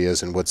that's not who he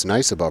is. And what's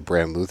nice about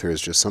Brand Luther is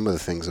just some of the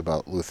things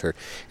about Luther.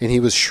 And he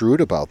was shrewd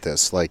about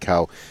this, like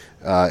how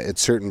at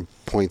certain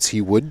points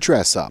he would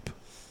dress up.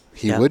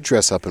 He would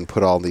dress up and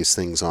put all these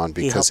things on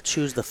because he helped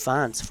choose the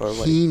fonts for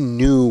what he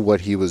knew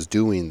what he was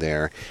doing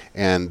there,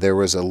 and there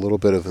was a little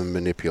bit of a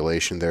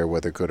manipulation there,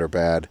 whether good or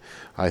bad.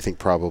 I think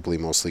probably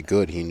mostly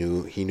good. He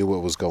knew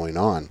what was going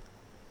on.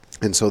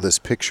 And so this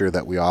picture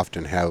that we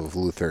often have of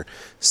Luther,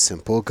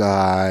 simple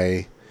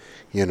guy,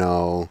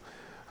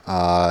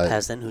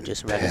 peasant who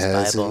just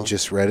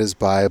read his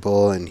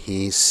Bible. And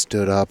he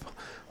stood up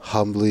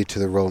humbly to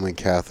the Roman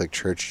Catholic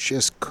Church,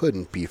 just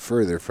couldn't be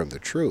further from the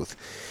truth.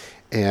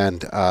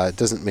 And it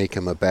doesn't make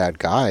him a bad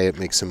guy. It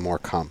makes him more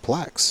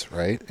complex,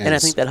 right? And I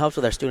think that helps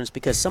with our students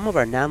because some of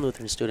our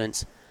non-Lutheran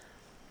students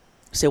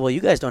say, well,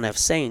 you guys don't have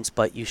saints,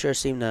 but you sure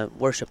seem to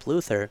worship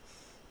Luther.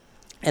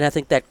 And I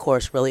think that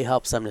course really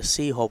helps them to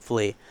see,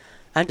 hopefully,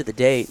 end of the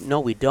day,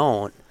 no, we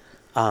don't.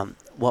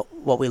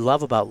 What we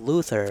love about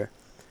Luther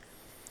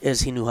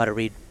is he knew how to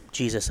read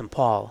Jesus and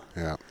Paul.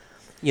 Yeah.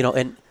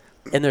 And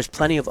there's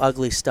plenty of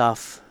ugly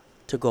stuff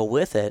to go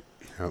with it.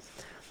 Yep.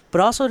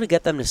 But also to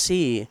get them to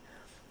see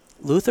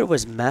Luther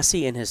was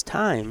messy in his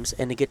times,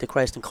 and to get to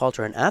Christ and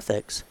culture and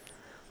ethics,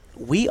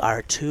 we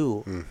are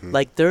too. Mm-hmm.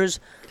 Like there is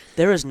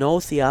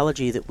no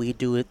theology that we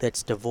do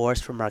that's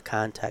divorced from our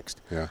context.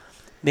 Yeah.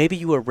 Maybe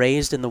you were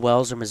raised in the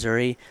Wells of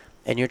Missouri,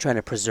 and you're trying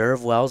to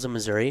preserve Wells of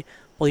Missouri.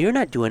 Well, you're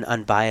not doing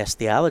unbiased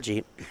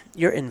theology.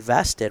 You're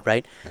invested,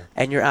 right? Yeah.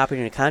 And you're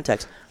operating in a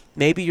context.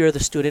 Maybe you're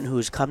the student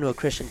who's come to a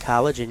Christian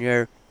college, and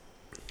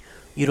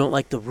you don't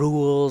like the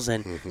rules,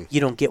 and you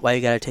don't get why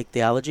you got to take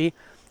theology.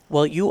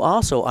 Well, you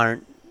also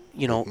aren't,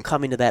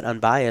 coming to that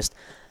unbiased.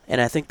 And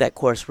I think that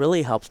course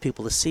really helps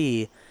people to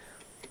see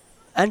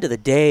end of the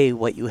day,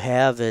 what you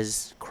have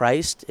is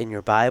Christ in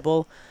your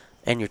Bible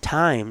and your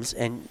times,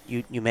 and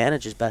you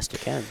manage as best you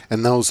can.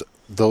 And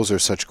those are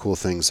such cool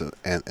things,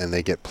 and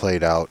they get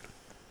played out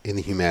in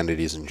the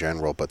humanities in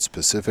general, but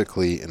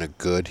specifically in a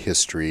good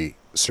history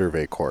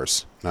survey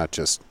course, not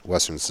just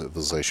Western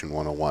Civilization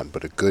 101,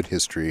 but a good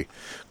history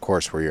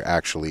course where you're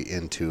actually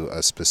into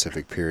a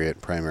specific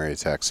period, primary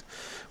text.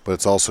 But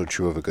it's also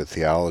true of a good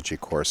theology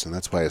course, and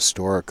that's why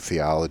historical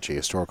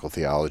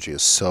theology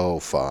is so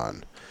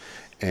fun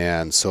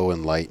and so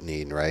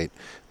enlightening, right?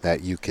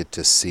 That you get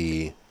to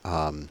see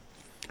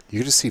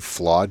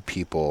flawed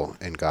people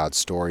in God's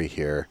story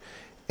here,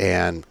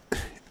 and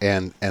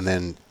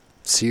then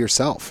see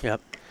yourself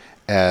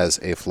as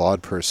a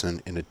flawed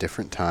person in a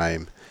different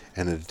time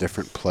and in a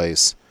different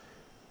place,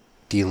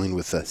 dealing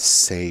with the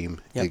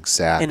same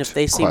exact And if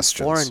they questions.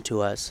 seem foreign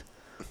to us,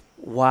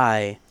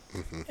 why?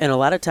 Mm-hmm. And a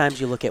lot of times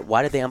you look at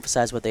why did they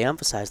emphasize what they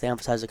emphasize? They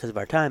emphasize it because of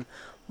our time.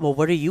 Well,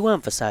 what are you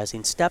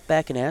emphasizing? Step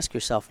back and ask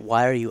yourself,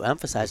 why are you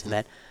emphasizing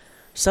that?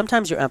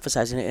 Sometimes you're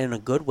emphasizing it in a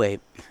good way.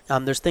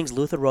 There's things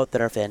Luther wrote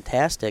that are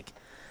fantastic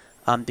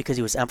because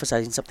he was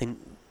emphasizing something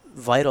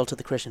vital to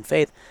the Christian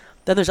faith.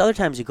 Then there's other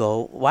times you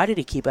go, why did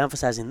he keep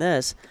emphasizing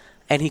this?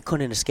 And he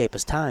couldn't escape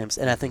his times.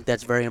 And I think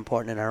that's very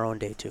important in our own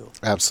day, too.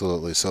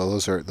 Absolutely. So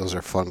those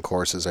are fun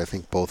courses. I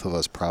think both of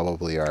us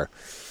probably are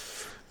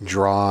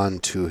drawn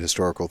to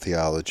historical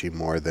theology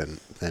more than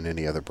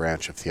any other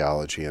branch of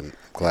theology, and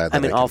glad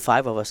that all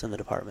 5 of us in the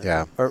department.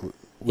 Yeah.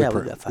 We've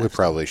got 5. We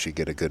probably should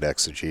get a good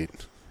exegete.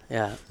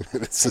 Yeah.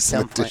 It's just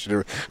an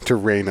addition to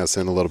rein us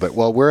in a little bit.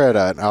 Well, we're at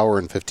an hour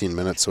and 15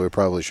 minutes, so we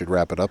probably should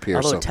wrap it up here.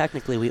 Although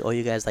technically we owe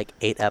you guys like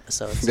 8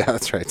 episodes. Yeah,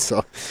 that's right.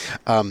 So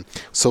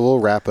we'll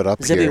wrap it up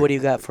Zibby, here. what do you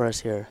got for us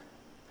here?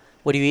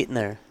 What are you eating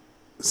there?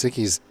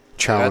 Ziggy's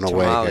chowing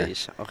away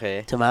tamales. here.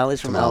 Okay.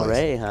 Tamales from El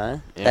Rey, huh?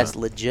 Yeah. That's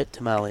legit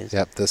tamales.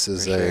 Yep, this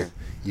is For sure.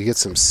 you get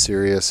some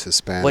serious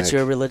Hispanic. What's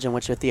your religion?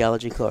 What's your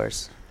theology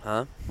course?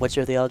 Huh? What's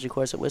your theology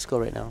course at Wisco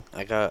right now?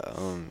 I got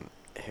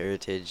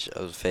Heritage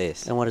of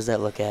Faith. And what does that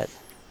look at?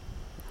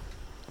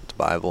 The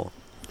Bible.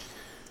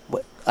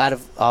 What out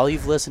of all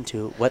you've listened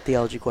to, what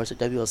theology course at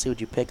WLC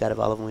would you pick out of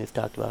all of them we've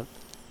talked about?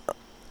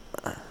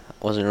 I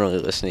wasn't really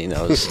listening.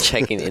 I was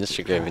checking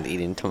Instagram and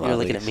eating tamales. You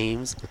were looking at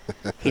memes.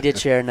 He did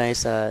share a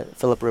nice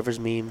Philip Rivers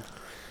meme,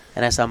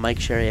 and I saw Mike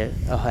share an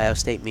Ohio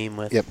State meme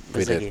with. Yep,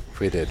 with Ziggy.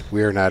 we did.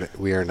 We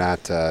are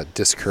not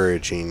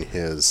discouraging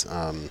his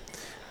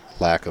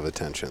lack of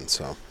attention.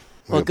 So.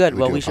 Well, good.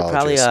 Well, do we should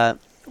probably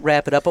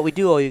wrap it up, but we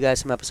do owe you guys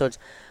some episodes.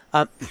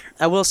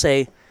 I will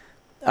say,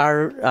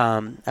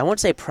 I won't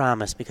say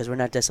promise because we're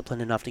not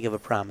disciplined enough to give a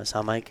promise,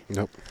 huh, Mike?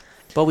 Nope.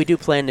 But we do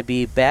plan to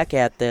be back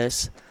at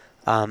this,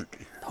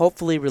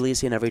 hopefully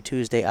releasing every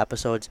Tuesday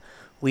episodes.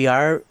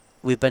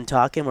 We've been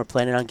talking. We're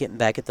planning on getting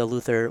back at the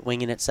Luther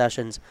Winging It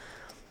sessions.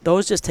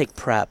 Those just take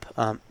prep.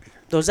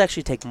 Those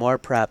actually take more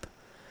prep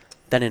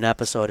than an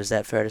episode. Is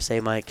that fair to say,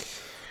 Mike?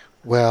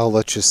 Well,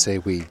 let's just say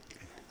we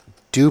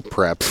do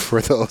prep for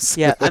those.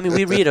 Yeah, I mean,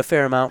 we read a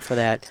fair amount for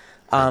that,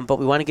 but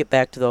we want to get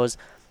back to those.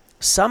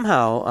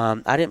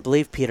 Somehow, I didn't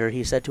believe Peter.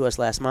 He said to us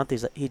last month,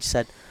 he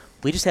said,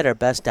 we just had our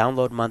best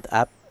download month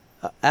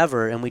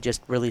ever, and we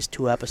just released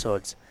 2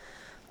 episodes.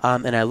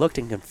 And I looked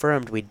and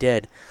confirmed we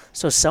did.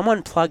 So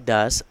someone plugged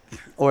us,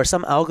 or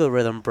some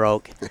algorithm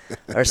broke,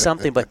 or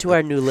something. But to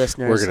our new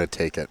listeners, we're going to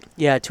take it.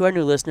 Yeah, to our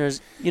new listeners,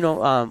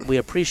 we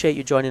appreciate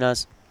you joining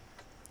us.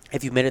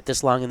 If you made it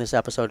this long in this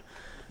episode,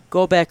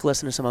 go back,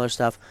 listen to some other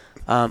stuff.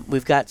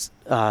 We've got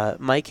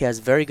Mike has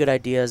very good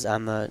ideas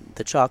on the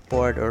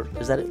chalkboard, or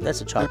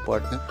that's a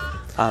chalkboard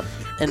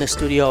in the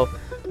studio.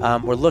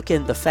 We're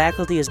looking. The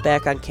faculty is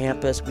back on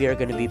campus. We are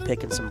going to be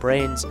picking some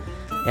brains,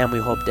 and we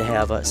hope to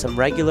have some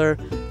regular,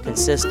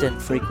 consistent,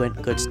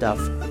 frequent, good stuff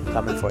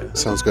coming for you.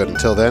 Sounds good.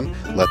 Until then,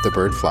 let the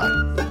bird fly.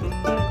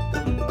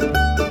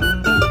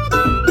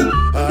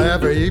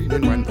 Every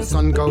evening when the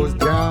sun goes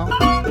down,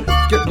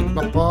 get with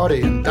my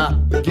party and I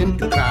begin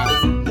to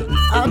clown.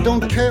 I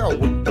don't care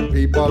what the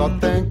people are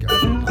thinking.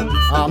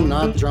 I'm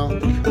not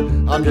drunk,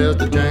 I'm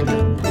just a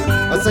drinking.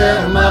 I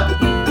set 'em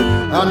up,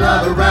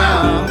 another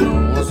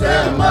round. I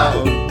set 'em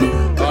up,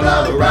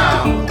 another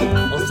round.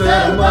 I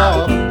set 'em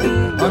up,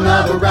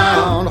 another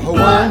round.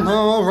 One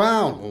more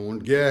round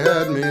won't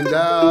get me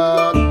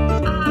down.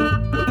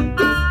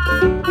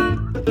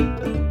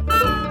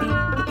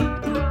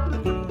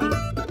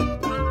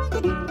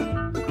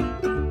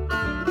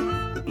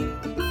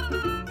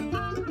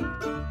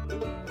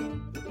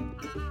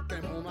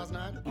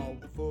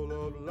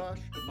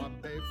 My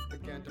babe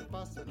began to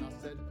fuss and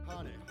I said,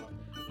 honey,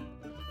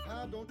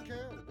 I don't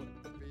care what